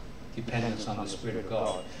and dependence on the Spirit of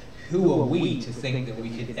God, who are we to think that we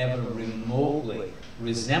could ever remotely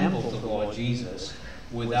resemble the Lord Jesus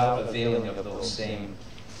without availing of those same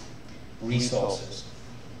resources?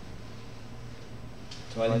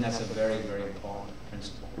 So I think that's a very, very important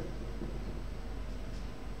principle.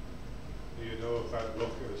 Do you know if that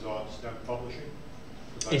book is on STEM Publishing?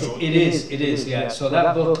 It is, yeah. So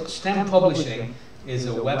that book, STEM Publishing, is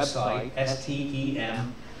a website,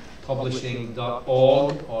 STEM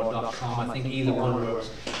publishing.org or .com. I think either one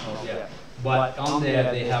works. Oh, yeah. But on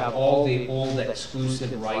there they have all the old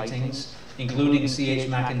exclusive writings, including C.H.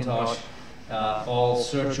 Mackintosh, all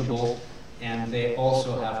searchable, and they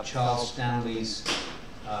also have Charles Stanley's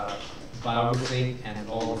biography and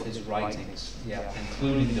all of his writings, yeah,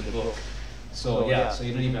 including the book. So yeah, so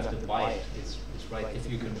you don't even have to buy it. It's right if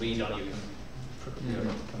you can read on your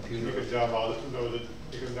computer. You can download it.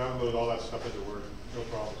 You can download all that stuff into Word, no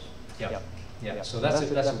problems. Yeah, yeah. So that's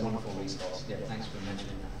a wonderful resource. Yeah, thanks for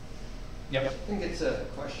mentioning that. Yep. I think it's a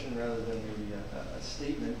question rather than maybe a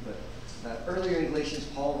statement, but earlier in Galatians,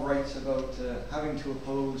 Paul writes about having to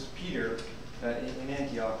oppose Peter in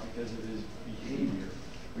Antioch because of his behavior.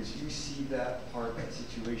 Would you see that part, that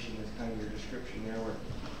situation, as kind of your description there, where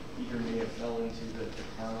Peter may have fell into the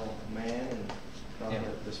carnal man and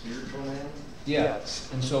not the spiritual man? Yeah,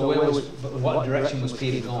 and so what direction was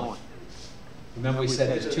Peter going? Remember we said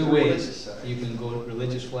there's two ways. You can go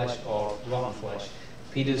religious flesh or rotten flesh.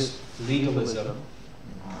 Peter's legalism,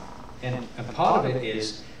 and part of it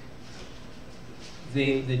is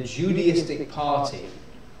the Judaistic party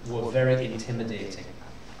were very intimidating,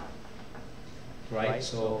 right?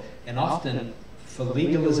 So, and often for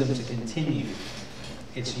legalism to continue,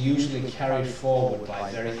 it's usually carried forward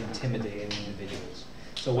by very intimidating individuals.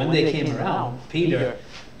 So when they came around, Peter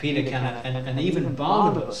kind of, and even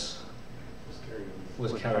Barnabas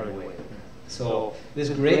was carried away. So this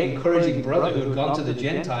great encouraging brother who had gone to the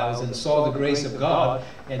Gentiles and saw the grace of God,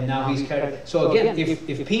 and now he's carried. So again,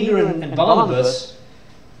 if Peter and Barnabas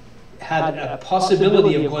had a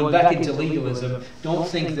possibility of going back into legalism, don't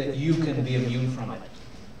think that you can be immune from it.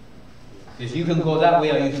 Because you can go that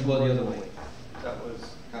way or you can go the other way. That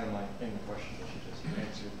was kind of my main question that you just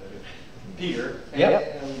answered. That if Peter,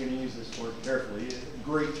 Yep. and I'm going to use this word carefully,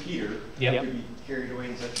 great Peter Yep. could be carried away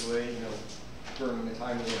in such a way, during the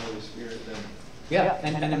time of the Holy Spirit, then. Yeah,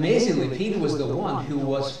 and amazingly, Peter was the one who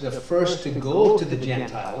was the first to go to the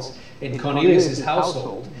Gentiles in Cornelius'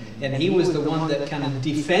 household, and he was the one that kind of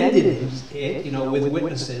defended it, with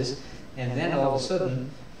witnesses, and then all of a sudden,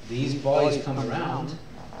 these boys come around,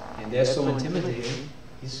 and they're so intimidating,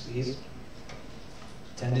 he's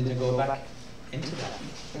tended to go back into that.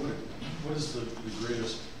 What is the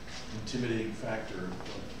greatest intimidating factor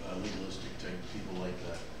of legalistic type people like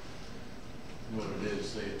that? What it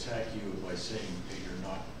is, they attack you by saying that you're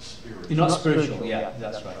not spiritual. You're not spiritual, yeah,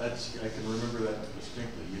 that's right. I can remember that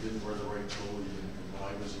distinctly. You didn't wear the right clothes. When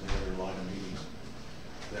I was in the other line of meetings,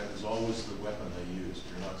 that was always the weapon they used.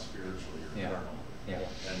 You're not spiritual, you're carnal. Yeah.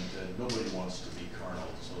 And nobody wants to be carnal,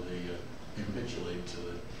 so they capitulate to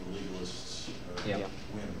the legalists'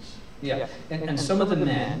 whims. Yeah, and some of the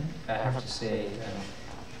men, I have to say,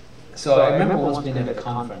 so I remember once being at a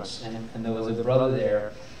conference, and there was a brother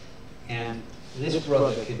there, and this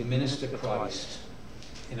brother could minister Christ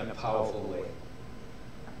in a powerful way.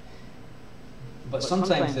 But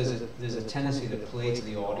sometimes there's a tendency to play to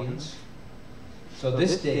the audience. So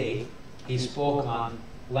this day, he spoke on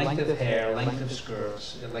length of hair, length of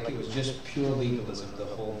skirts, like it was just pure legalism, the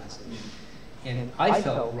whole message. And I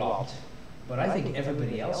felt robbed, but I think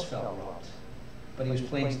everybody else felt robbed. But he was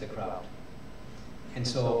playing to the crowd. And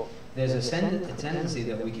so there's a tendency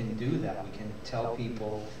that we can do that. We can tell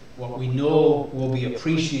people what we know will be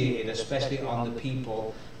appreciated, especially on the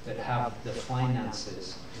people that have the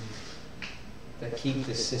finances that keep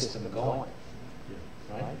this system going,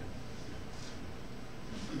 right?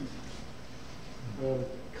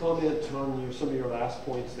 Comment on some of your last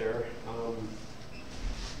points there.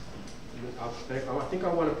 I think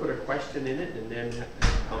I want to put a question in it and then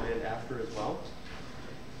comment after as well.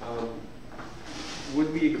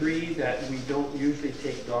 Would we agree that we don't usually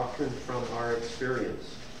take doctrine from our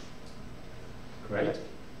experience? Correct.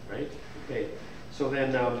 Right? Okay. So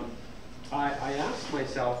then I asked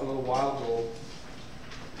myself a little while ago,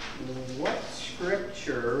 what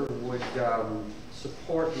scripture would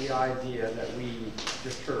support the idea that we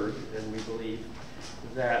just heard and we believe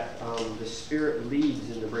that the Spirit leads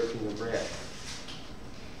in the breaking of bread?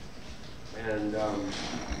 And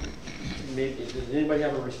maybe, does anybody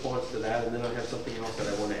have a response to that? And then I have something else that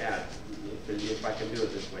I want to add, if I can do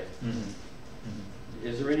it this way.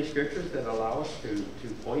 Is there any scriptures that allow us to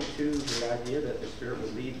point to the idea that the Spirit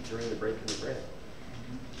would lead during the breaking of bread?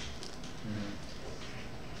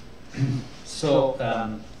 So,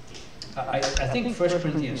 I think 1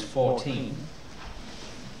 Corinthians 14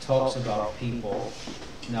 talks about people.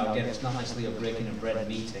 Now, again, it's not necessarily a breaking of bread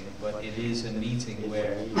meeting, but it is a meeting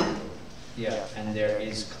where, and there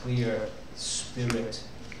is clear Spirit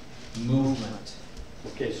movement.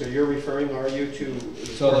 Okay, so you're referring, are you, to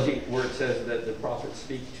where it says that the prophets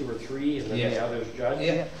speak 2 or 3 and then the others judge?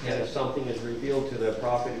 And if something is revealed to the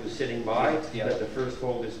prophet who's sitting by, let the first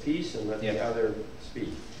hold his peace and let the other speak.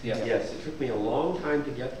 Yes, it took me a long time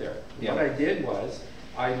to get there. What I did was,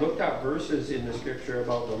 I looked up verses in the scripture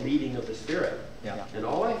about the leading of the Spirit. And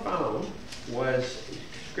all I found was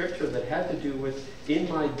scripture that had to do with, in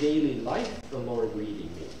my daily life, the Lord leading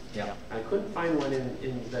me. I couldn't find one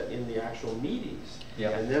in the actual meetings.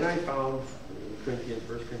 And then I found 1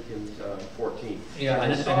 Corinthians 14. And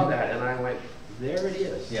I saw that and I went, there it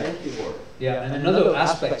is. Thank you, Lord. And another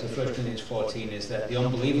aspect of 1 Corinthians 14 is that the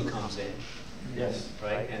unbeliever comes in.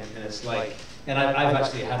 Right? And it's like, and I've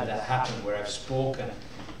actually had that happen where I've spoken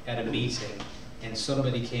at a meeting and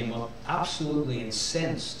somebody came up absolutely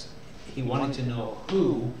incensed. He wanted to know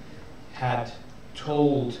who had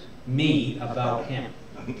told me about him.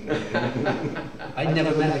 I'd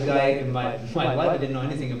never met a guy in my life. I didn't know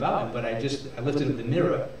anything about him, but I lifted up the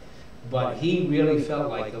mirror. But he really felt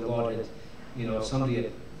like the Lord had, if somebody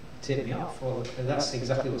had tipped me off. Well, that's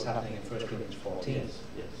exactly what's happening in 1 Corinthians 14.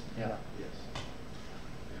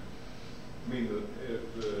 I mean,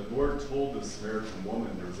 the Lord told the Samaritan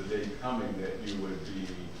woman there was a day coming that you would be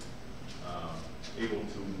able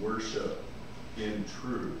to worship in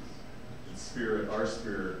truth. Our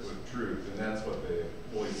spirit with truth, and that's what the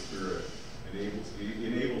Holy Spirit enables. He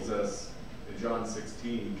enables us in John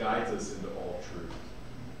 16. He guides us into all truth.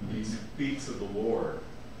 He speaks of the Lord,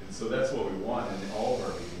 and so that's what we want in all of our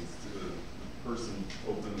meetings. The person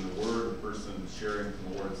opening the Word, the person sharing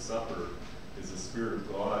from the Lord's Supper, is the Spirit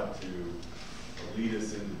of God to lead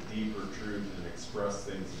us into deeper truth and express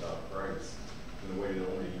things about Christ in the way that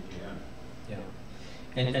only He can.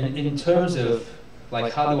 And in terms of,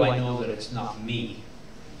 like, how do I know that it's not me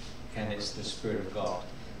and it's the Spirit of God?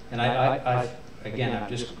 And I'm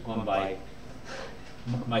just going by,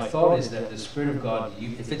 my thought is that the Spirit of God,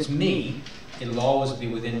 if it's me, it'll always be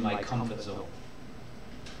within my comfort zone.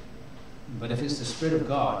 But if it's the Spirit of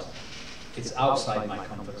God, it's outside my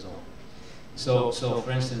comfort zone. So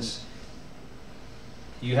for instance,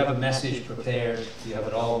 you have a message prepared, you have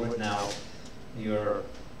it all written out,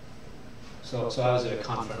 so I was at a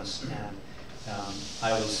conference and I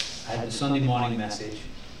had the Sunday morning message.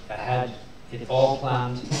 I had it all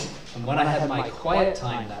planned, and when I had my quiet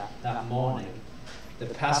time that morning, the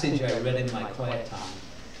passage I read in my quiet time,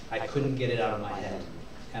 I couldn't get it out of my head,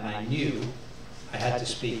 and I knew I had to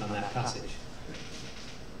speak on that passage.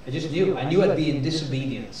 I just knew. I knew I'd be in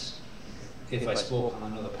disobedience if I spoke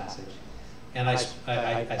on another passage. And I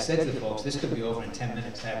said to the folks, this could be over in 10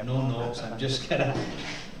 minutes. I have no notes. I'm just gonna.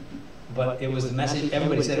 But it was the message,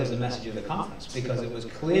 everybody said it was the message of the conference, because it was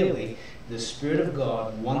clearly the Spirit of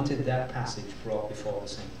God wanted that passage brought before the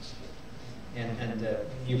saints. And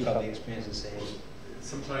you probably experienced the same.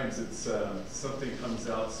 Sometimes it's something comes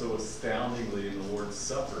out so astoundingly in the Lord's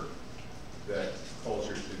Supper that calls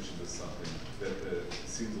your attention to something that it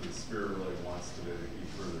seems that the Spirit really wants to be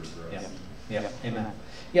further addressed. Amen.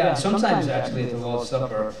 And sometimes actually at the Lord's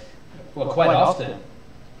Supper, well, quite often,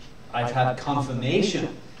 I've had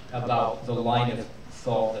confirmation about the line of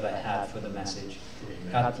thought that I had for the message.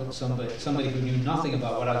 Somebody who knew nothing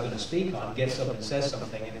about what I was going to speak on gets up and says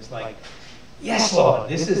something, and it's like, yes, Lord,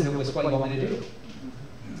 this what you want me to do.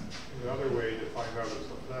 Another way to find out is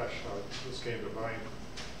the flesh. This came to mind.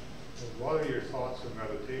 What are your thoughts and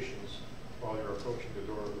meditations while you're approaching the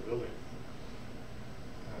door of the building?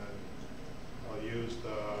 And I'll use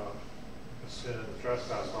the sin and the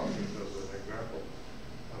trespass offerings as an example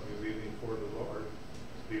of you leaving for the Lord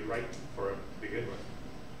to be right for him to begin with.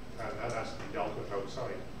 And that has to be dealt with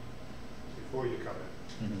outside before you come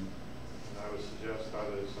in. And I would suggest that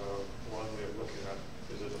is one way of looking at,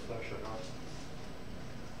 is it the flesh or not?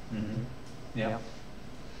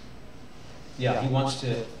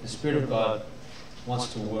 The Spirit of God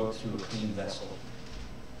wants to work through a clean vessel.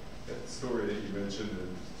 That story that you mentioned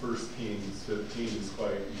in 1 Kings 15 is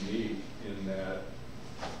quite unique in that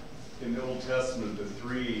in the Old Testament, the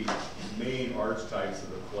three main archetypes of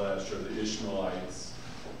the flesh are the Ishmaelites,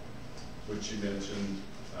 which you mentioned,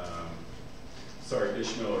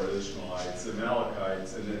 Ishmael or Ishmaelites,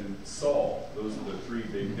 Amalekites, and then Saul. Those are the three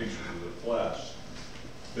big pictures of the flesh.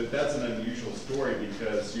 But that's an unusual story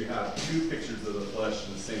because you have two pictures of the flesh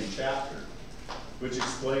in the same chapter, which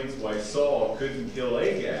explains why Saul couldn't kill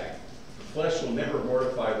Agag. The flesh will never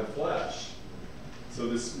mortify the flesh. So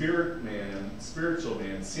the spiritual man,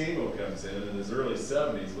 Samuel comes in his early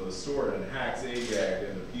 70s with a sword and hacks Agag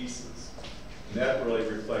into pieces. And that really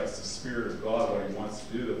reflects the Spirit of God, what he wants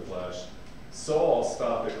to do to the flesh. Saul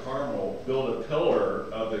stopped at Carmel, built a pillar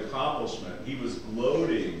of the accomplishment. He was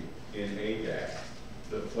gloating in Agag.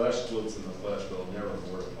 The flesh gloats in the flesh, but it'll never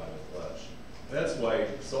mortify the flesh. That's why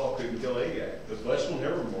Saul couldn't kill Agag. The flesh will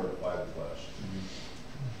never mortify the flesh.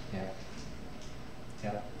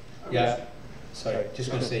 Yeah. Sorry, just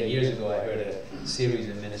going to say, years ago I heard a series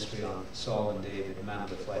in ministry on Saul and David, man of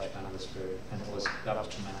the flesh, man of the spirit, and that was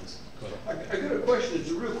tremendous. Go ahead. I got a question. It's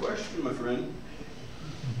a real question, my friend.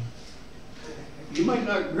 You might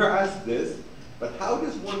not grasp this, but how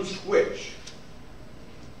does one switch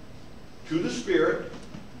to the spirit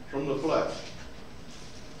from the flesh?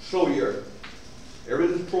 So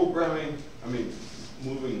everything's programming,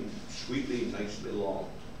 moving sweetly, nicely along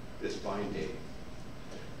this fine day.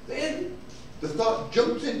 Then the thought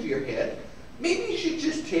jumps into your head, maybe you should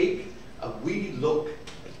just take a wee look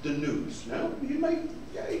at the news. Now, you might,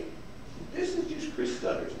 this is just Chris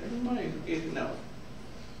Studders, never mind anything else.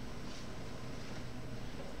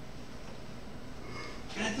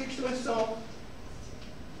 And I think to myself,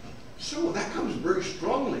 so that comes very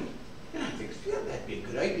strongly. And I think, yeah, that'd be a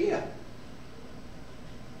good idea.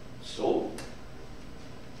 So,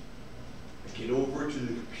 I get over to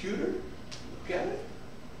the computer, look at it.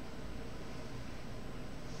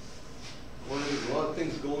 Well, there's a lot of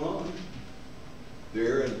things going on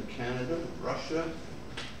there in Canada, Russia,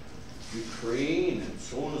 Ukraine, and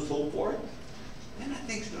so on and so forth. And I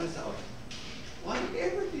think to myself,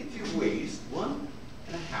 whatever did you waste 1.5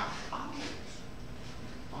 hours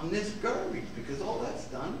on this garbage? Because all that's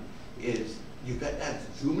done is you got that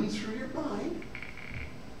zooming through your mind.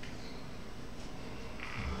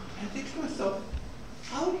 And I think to myself,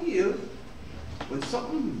 how do you, when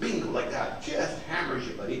something bingo like that just hammers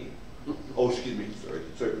you, buddy? Oh, excuse me, sorry,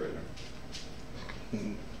 partner.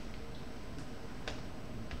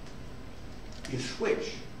 You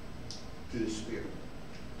switch to the spirit.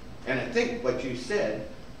 And I think what you said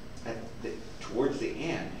towards the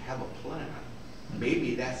end, have a plan.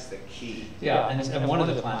 Maybe that's the key. Yeah, and one of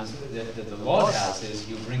the plans that the Lord has is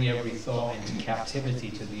you bring every thought into captivity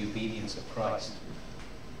to the obedience of Christ.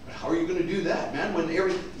 But how are you going to do that, man,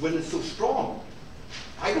 when it's so strong?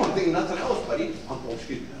 I don't think nothing else, buddy. Oh,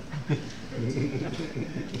 excuse me.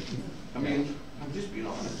 I'm just being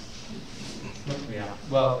honest. Yeah.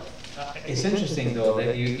 Well, it's interesting though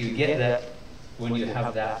that you get that when you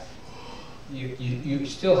have that, you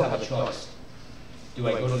still have a choice. Do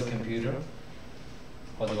I go to the computer,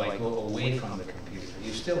 or do I go away from the computer?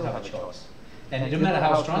 You still have a choice, and no matter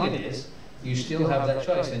how strong it is, you still have that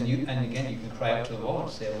choice. And again, you can cry out to the Lord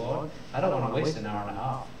and say, Lord, I don't want to waste an hour and a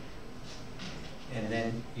half. And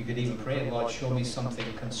then you could even pray, Lord, show me something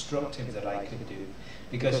constructive that I could do.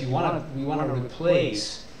 Because we want to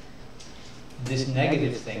replace this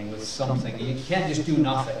negative thing with something. You can't just do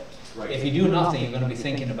nothing. Right. If you do nothing, you're going to be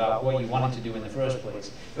thinking about what you wanted to do in the first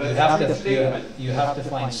place. You have to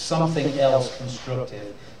find something else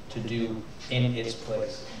constructive to do in its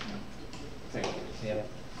place. Thank you. Yeah.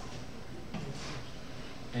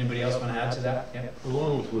 Anybody else want to add to that? Yeah.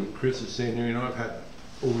 Along with what Chris is saying here, I've had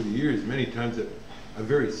over the years many times that a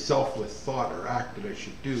very selfless thought or act that I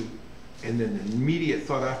should do, and then an immediate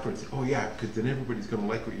thought afterwards, oh yeah, because then everybody's going to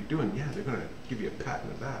like what you're doing. Yeah, they're going to give you a pat on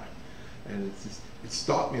the back. And it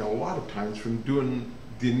stopped me a lot of times from doing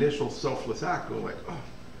the initial selfless act, going like,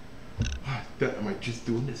 am I just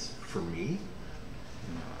doing this for me?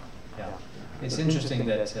 Yeah, it's interesting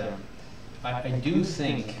that I do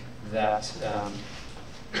think that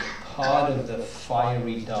part of the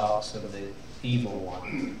fiery darts of the evil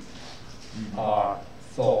one are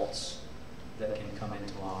thoughts that can come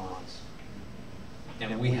into our minds.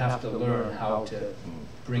 And we have to learn how to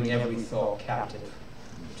bring every thought captive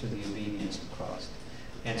to the obedience of Christ.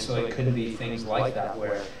 And so it could be things like that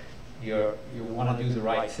where you want to do the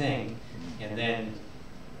right thing, and then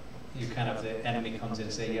the enemy comes in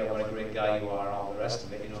and say, yeah, what a great guy you are, and all the rest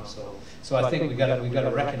of it, So I think we've got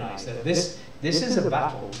to recognize that this is a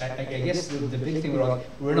battle. I guess the big thing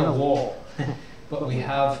we're in a war, but we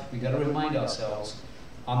got to remind ourselves,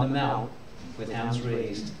 on the mount with hands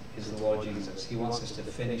raised is the Lord Jesus. He wants us to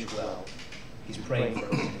finish well. He's praying for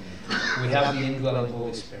us. We have the indwelling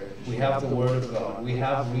Holy Spirit. We have the Word of God. We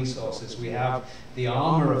have resources. We have the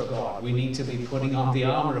armor of God. We need to be putting on the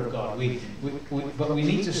armor of God. But we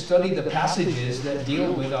need to study the passages that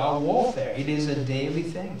deal with our warfare. It is a daily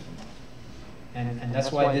thing. And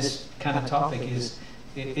that's why this kind of topic is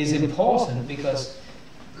important, because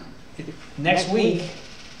next week,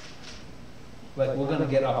 we're going to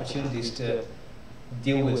get opportunities to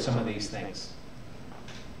deal with some of these things.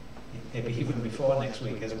 Maybe even before next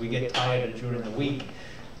week, as we get tired during the week,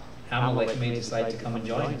 Amalek may decide to come and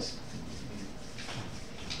join us.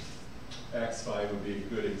 Acts 5 would be a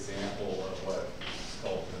good example of what is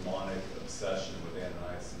called demonic obsession with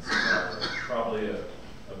Ananias and Sapphira. Probably a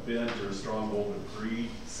bent or a stronghold of greed.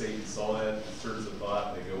 Satan saw that, stirs the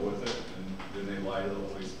thought, they go with it, and then they lie to the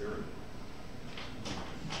Holy Spirit.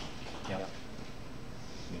 Yeah.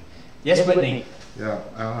 Yes, Whitney. Yeah.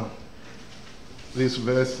 This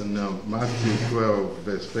verse in Matthew 12,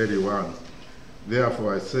 verse 31.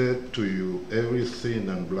 Therefore I said to you, every sin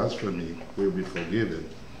and blasphemy will be forgiven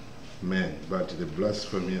men, but the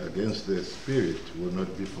blasphemy against the Spirit will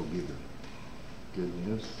not be forgiven. Can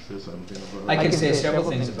you say something about that? I can say several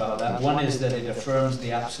things about that. One is that it affirms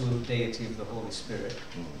the absolute deity of the Holy Spirit,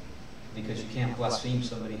 because you can't blaspheme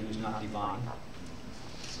somebody who's not divine.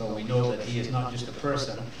 So we know that he is not just a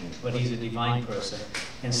person, but he's a divine person.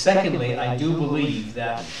 And secondly, I do believe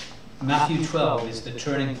that Matthew 12 is the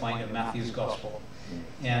turning point of Matthew's gospel.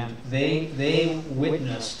 And they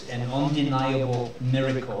witnessed an undeniable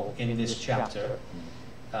miracle in this chapter.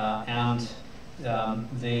 The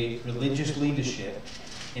religious leadership,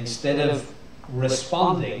 instead of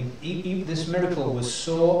responding, this miracle was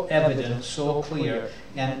so evident, so clear,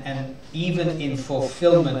 and even in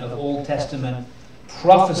fulfillment of Old Testament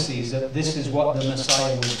prophecies that this is what the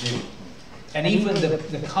Messiah would do. And even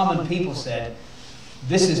the common people said,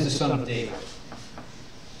 this is the son of David.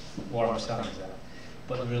 Warren was telling us that.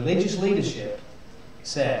 But the religious leadership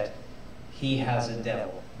said, he has a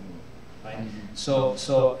devil. Right? So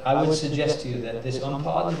I would suggest to you that this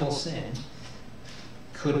unpardonable sin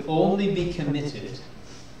could only be committed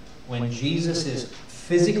when Jesus is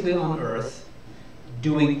physically on earth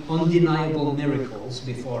doing undeniable miracles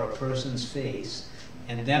before a person's face,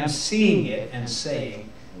 and them seeing it and saying,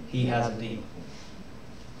 he has a demon.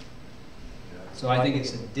 So I think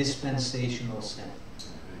it's a dispensational sin.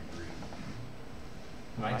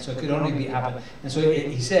 Right? So it could only be happen. And so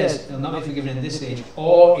he says, it'll not be forgiven in this age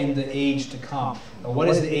or in the age to come. Now, what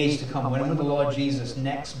is the age to come? When will the Lord Jesus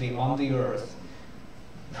next be on the earth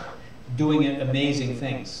doing amazing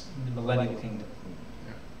things in the millennial kingdom?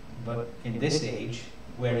 But in this age,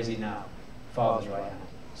 where is he now? Father's right hand.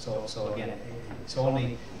 So again, it's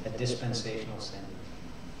only a dispensational sin.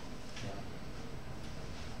 Yeah.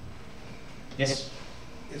 Yes?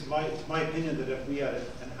 It's my opinion that if we had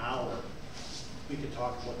an hour, we could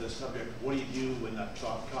talk about this subject. What do you do when that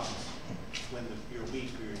thought comes? When you're weak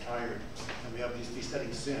or you're tired, and we have these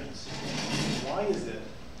besetting sins. Why is it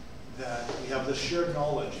that we have this shared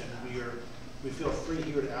knowledge and we feel free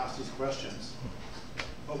here to ask these questions,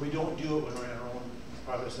 but we don't do it when we're in our own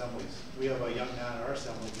private assemblies? We have a young man in our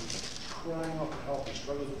assembly who's crying out for help. He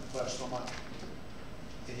struggles with the flesh so much,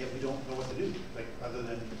 and yet we don't know what to do, like other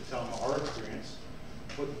than tell him our experience.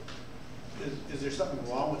 But is there something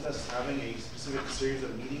wrong with us having a specific series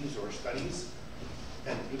of meetings or studies?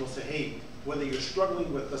 And people say, hey, whether you're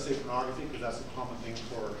struggling with, let's say, pornography, because that's a common thing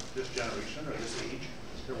for this generation or this age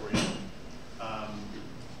that we're in,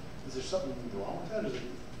 is there something wrong with that? Are we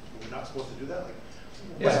not supposed to do that? Like,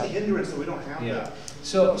 what's the hindrance that we don't have that?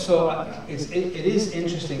 So it is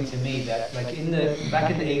interesting to me that, like back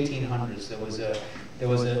in the 1800s, there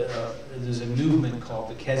was a movement called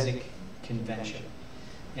the Keswick Convention.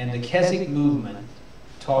 And the Keswick movement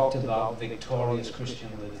talked about victorious Christian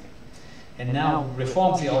living. And now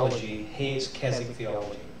Reformed theology hates Keswick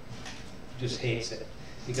theology, just hates it,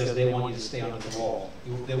 because they want you to stay under the wall.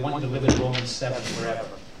 They want you to live in Romans 7 forever.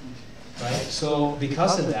 Right? So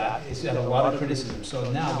because of that, it's had a lot of criticism. So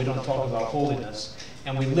now we don't talk about holiness,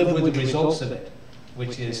 and we live with the results of it,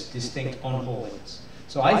 which is distinct unholiness.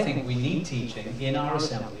 So I think we need teaching in our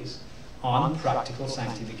assemblies on practical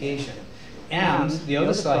sanctification. And the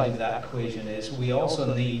other side of that equation is we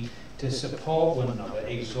also need to support one another,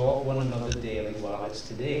 exhort one another daily while it's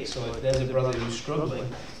today. So if there's a brother who's struggling,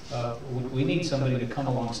 we need somebody to come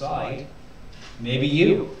alongside, maybe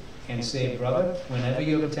you, and say, brother, whenever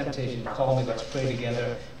you have a temptation, call me, let's pray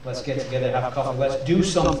together, let's get together, have coffee, let's do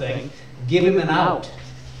something, give him an out,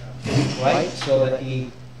 right? So that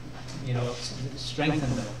he,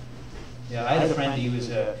 strengthen them. Yeah, I had a friend, he'd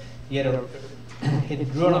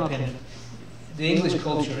grown up in, the English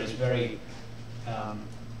culture is very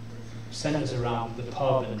centers around the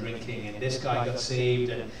pub and drinking, and this guy got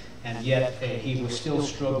saved, and yet he was still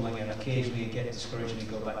struggling, and occasionally he'd get discouraged and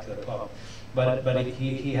he'd go back to the pub. But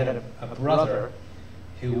he had a brother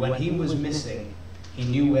who, when he was missing, he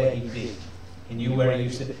knew where he'd be. He knew where he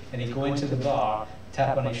used to, and he'd go into the bar,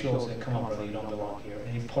 tap on his shoulder, and say, "Come on, brother, you don't belong here,"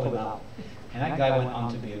 and he'd pull him out. And that guy went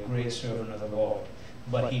on to be a great servant of the Lord.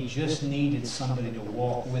 But he just needed somebody to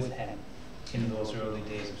walk with him in those early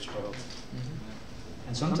days of struggle.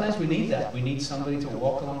 And sometimes we need that. We need somebody to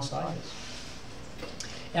walk alongside us.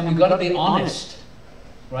 And we've got to be honest,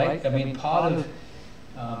 right? I mean, part of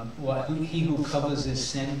he who covers his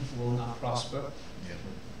sin will not prosper.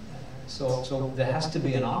 So there has to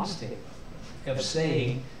be an honesty of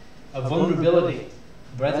saying, a vulnerability.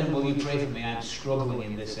 Brethren, will you pray for me? I'm struggling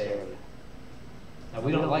in this area. Now,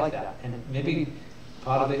 we don't like that. And maybe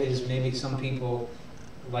part of it is maybe some people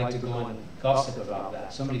like to go and gossip about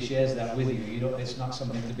that. Somebody shares that with you. It's not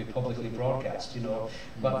something to be publicly broadcast, you know.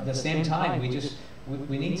 But at the same time,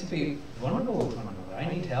 we need to be vulnerable with one another.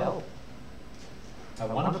 I need help. I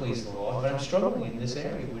want to please the Lord, but I'm struggling in this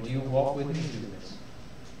area. Would you walk with me through this?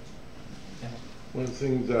 Yeah. One of the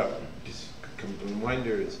things that just comes to mind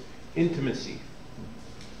there is intimacy.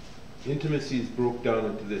 Intimacy is broke down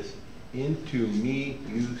into this: into me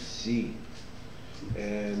you see.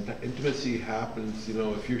 And intimacy happens, you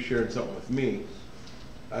know, if you're sharing something with me,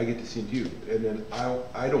 I get to see into you. And then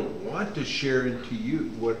I don't want to share into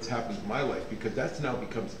you what's happened in my life, because that's now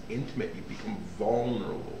becomes intimate. You become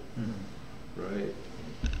vulnerable, right?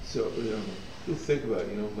 So, you know, just think about it,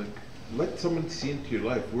 you know, like, let someone see into your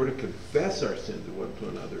life. We're to confess our sins one to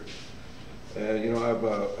another. And, you know, I have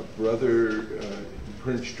a brother in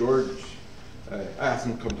Prince George. I asked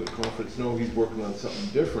him to come to the conference. No, he's working on something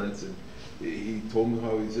different. And he told me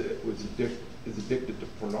how is addicted to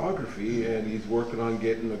pornography, and he's working on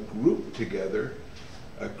getting a group together.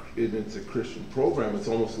 And it's a Christian program. It's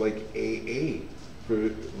almost like AA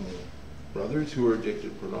for brothers who are addicted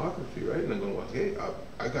to pornography, right? And I'm going, well, hey,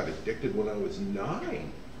 I got addicted when I was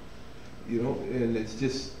 9, you know, and it's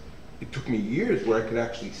just, it took me years where I could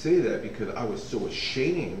actually say that, because I was so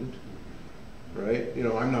ashamed, right? You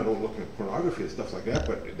know, I'm not looking at pornography and stuff like that,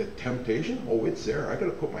 but the temptation, oh, it's there. I got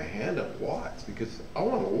to put my hand up lots because I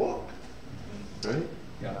want to look, right?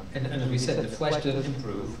 Yeah, and as we said, the flesh doesn't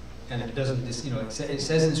improve, and it doesn't, you know, it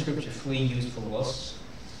says in Scripture, flee youthful lusts,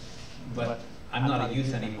 but I'm not a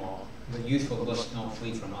youth anymore. The youthful lusts don't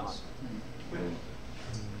flee from us.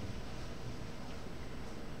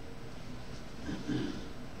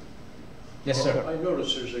 Yes, sir. I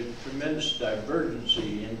notice there's a tremendous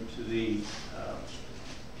divergency into the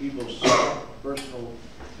people's personal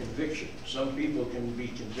conviction. Some people can be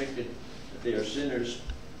convicted that they are sinners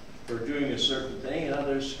for doing a certain thing, and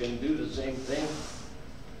others can do the same thing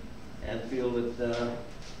and feel that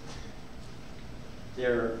they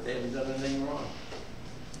haven't done anything wrong.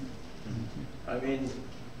 I mean,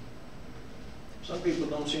 some people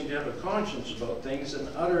don't seem to have a conscience about things, and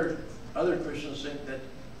other Christians think that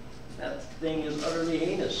that thing is utterly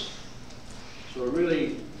heinous. So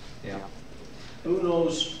really, who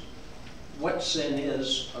knows what sin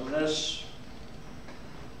is unless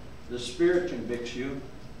the Spirit convicts you,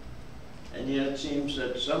 and yet it seems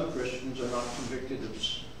that some Christians are not convicted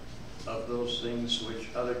of those things which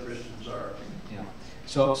other Christians are. Yeah.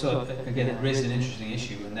 So again, it raised an interesting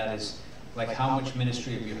issue, and that is, like, how much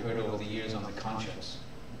ministry have you heard over the years on the conscience?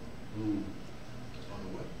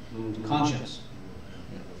 Conscience.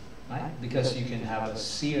 Right? Because you can have a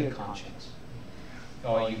seared conscience.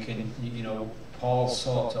 Or you can, you know, Paul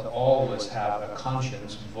sought to always have a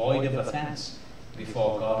conscience void of offense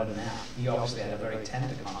before God and man. He obviously had a very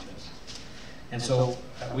tender conscience. And so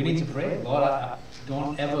we need to pray, Lord,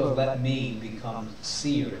 don't ever let me become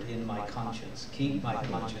seared in my conscience. Keep my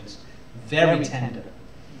conscience very tender.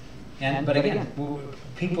 But again,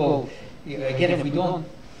 people, again,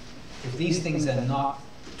 if these things are not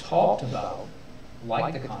talked about,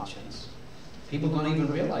 like the conscience, people don't even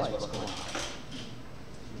realize what's going on.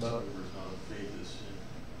 But,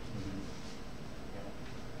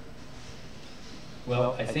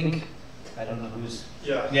 well, I think, I don't know who's...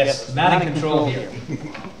 Yeah. Yes, man in control here.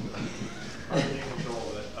 I'm in control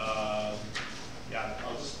of it. Yeah,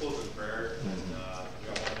 I'll just close with prayer, and we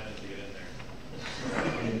got 1 minute to get in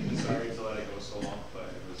there. Sorry to let it go so long, but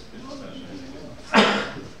it was a good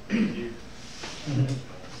discussion. Thank you.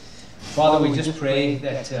 Father, we just pray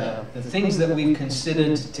that the things that we've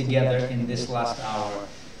considered together in this last hour,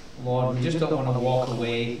 Lord, we just don't want to walk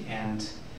away and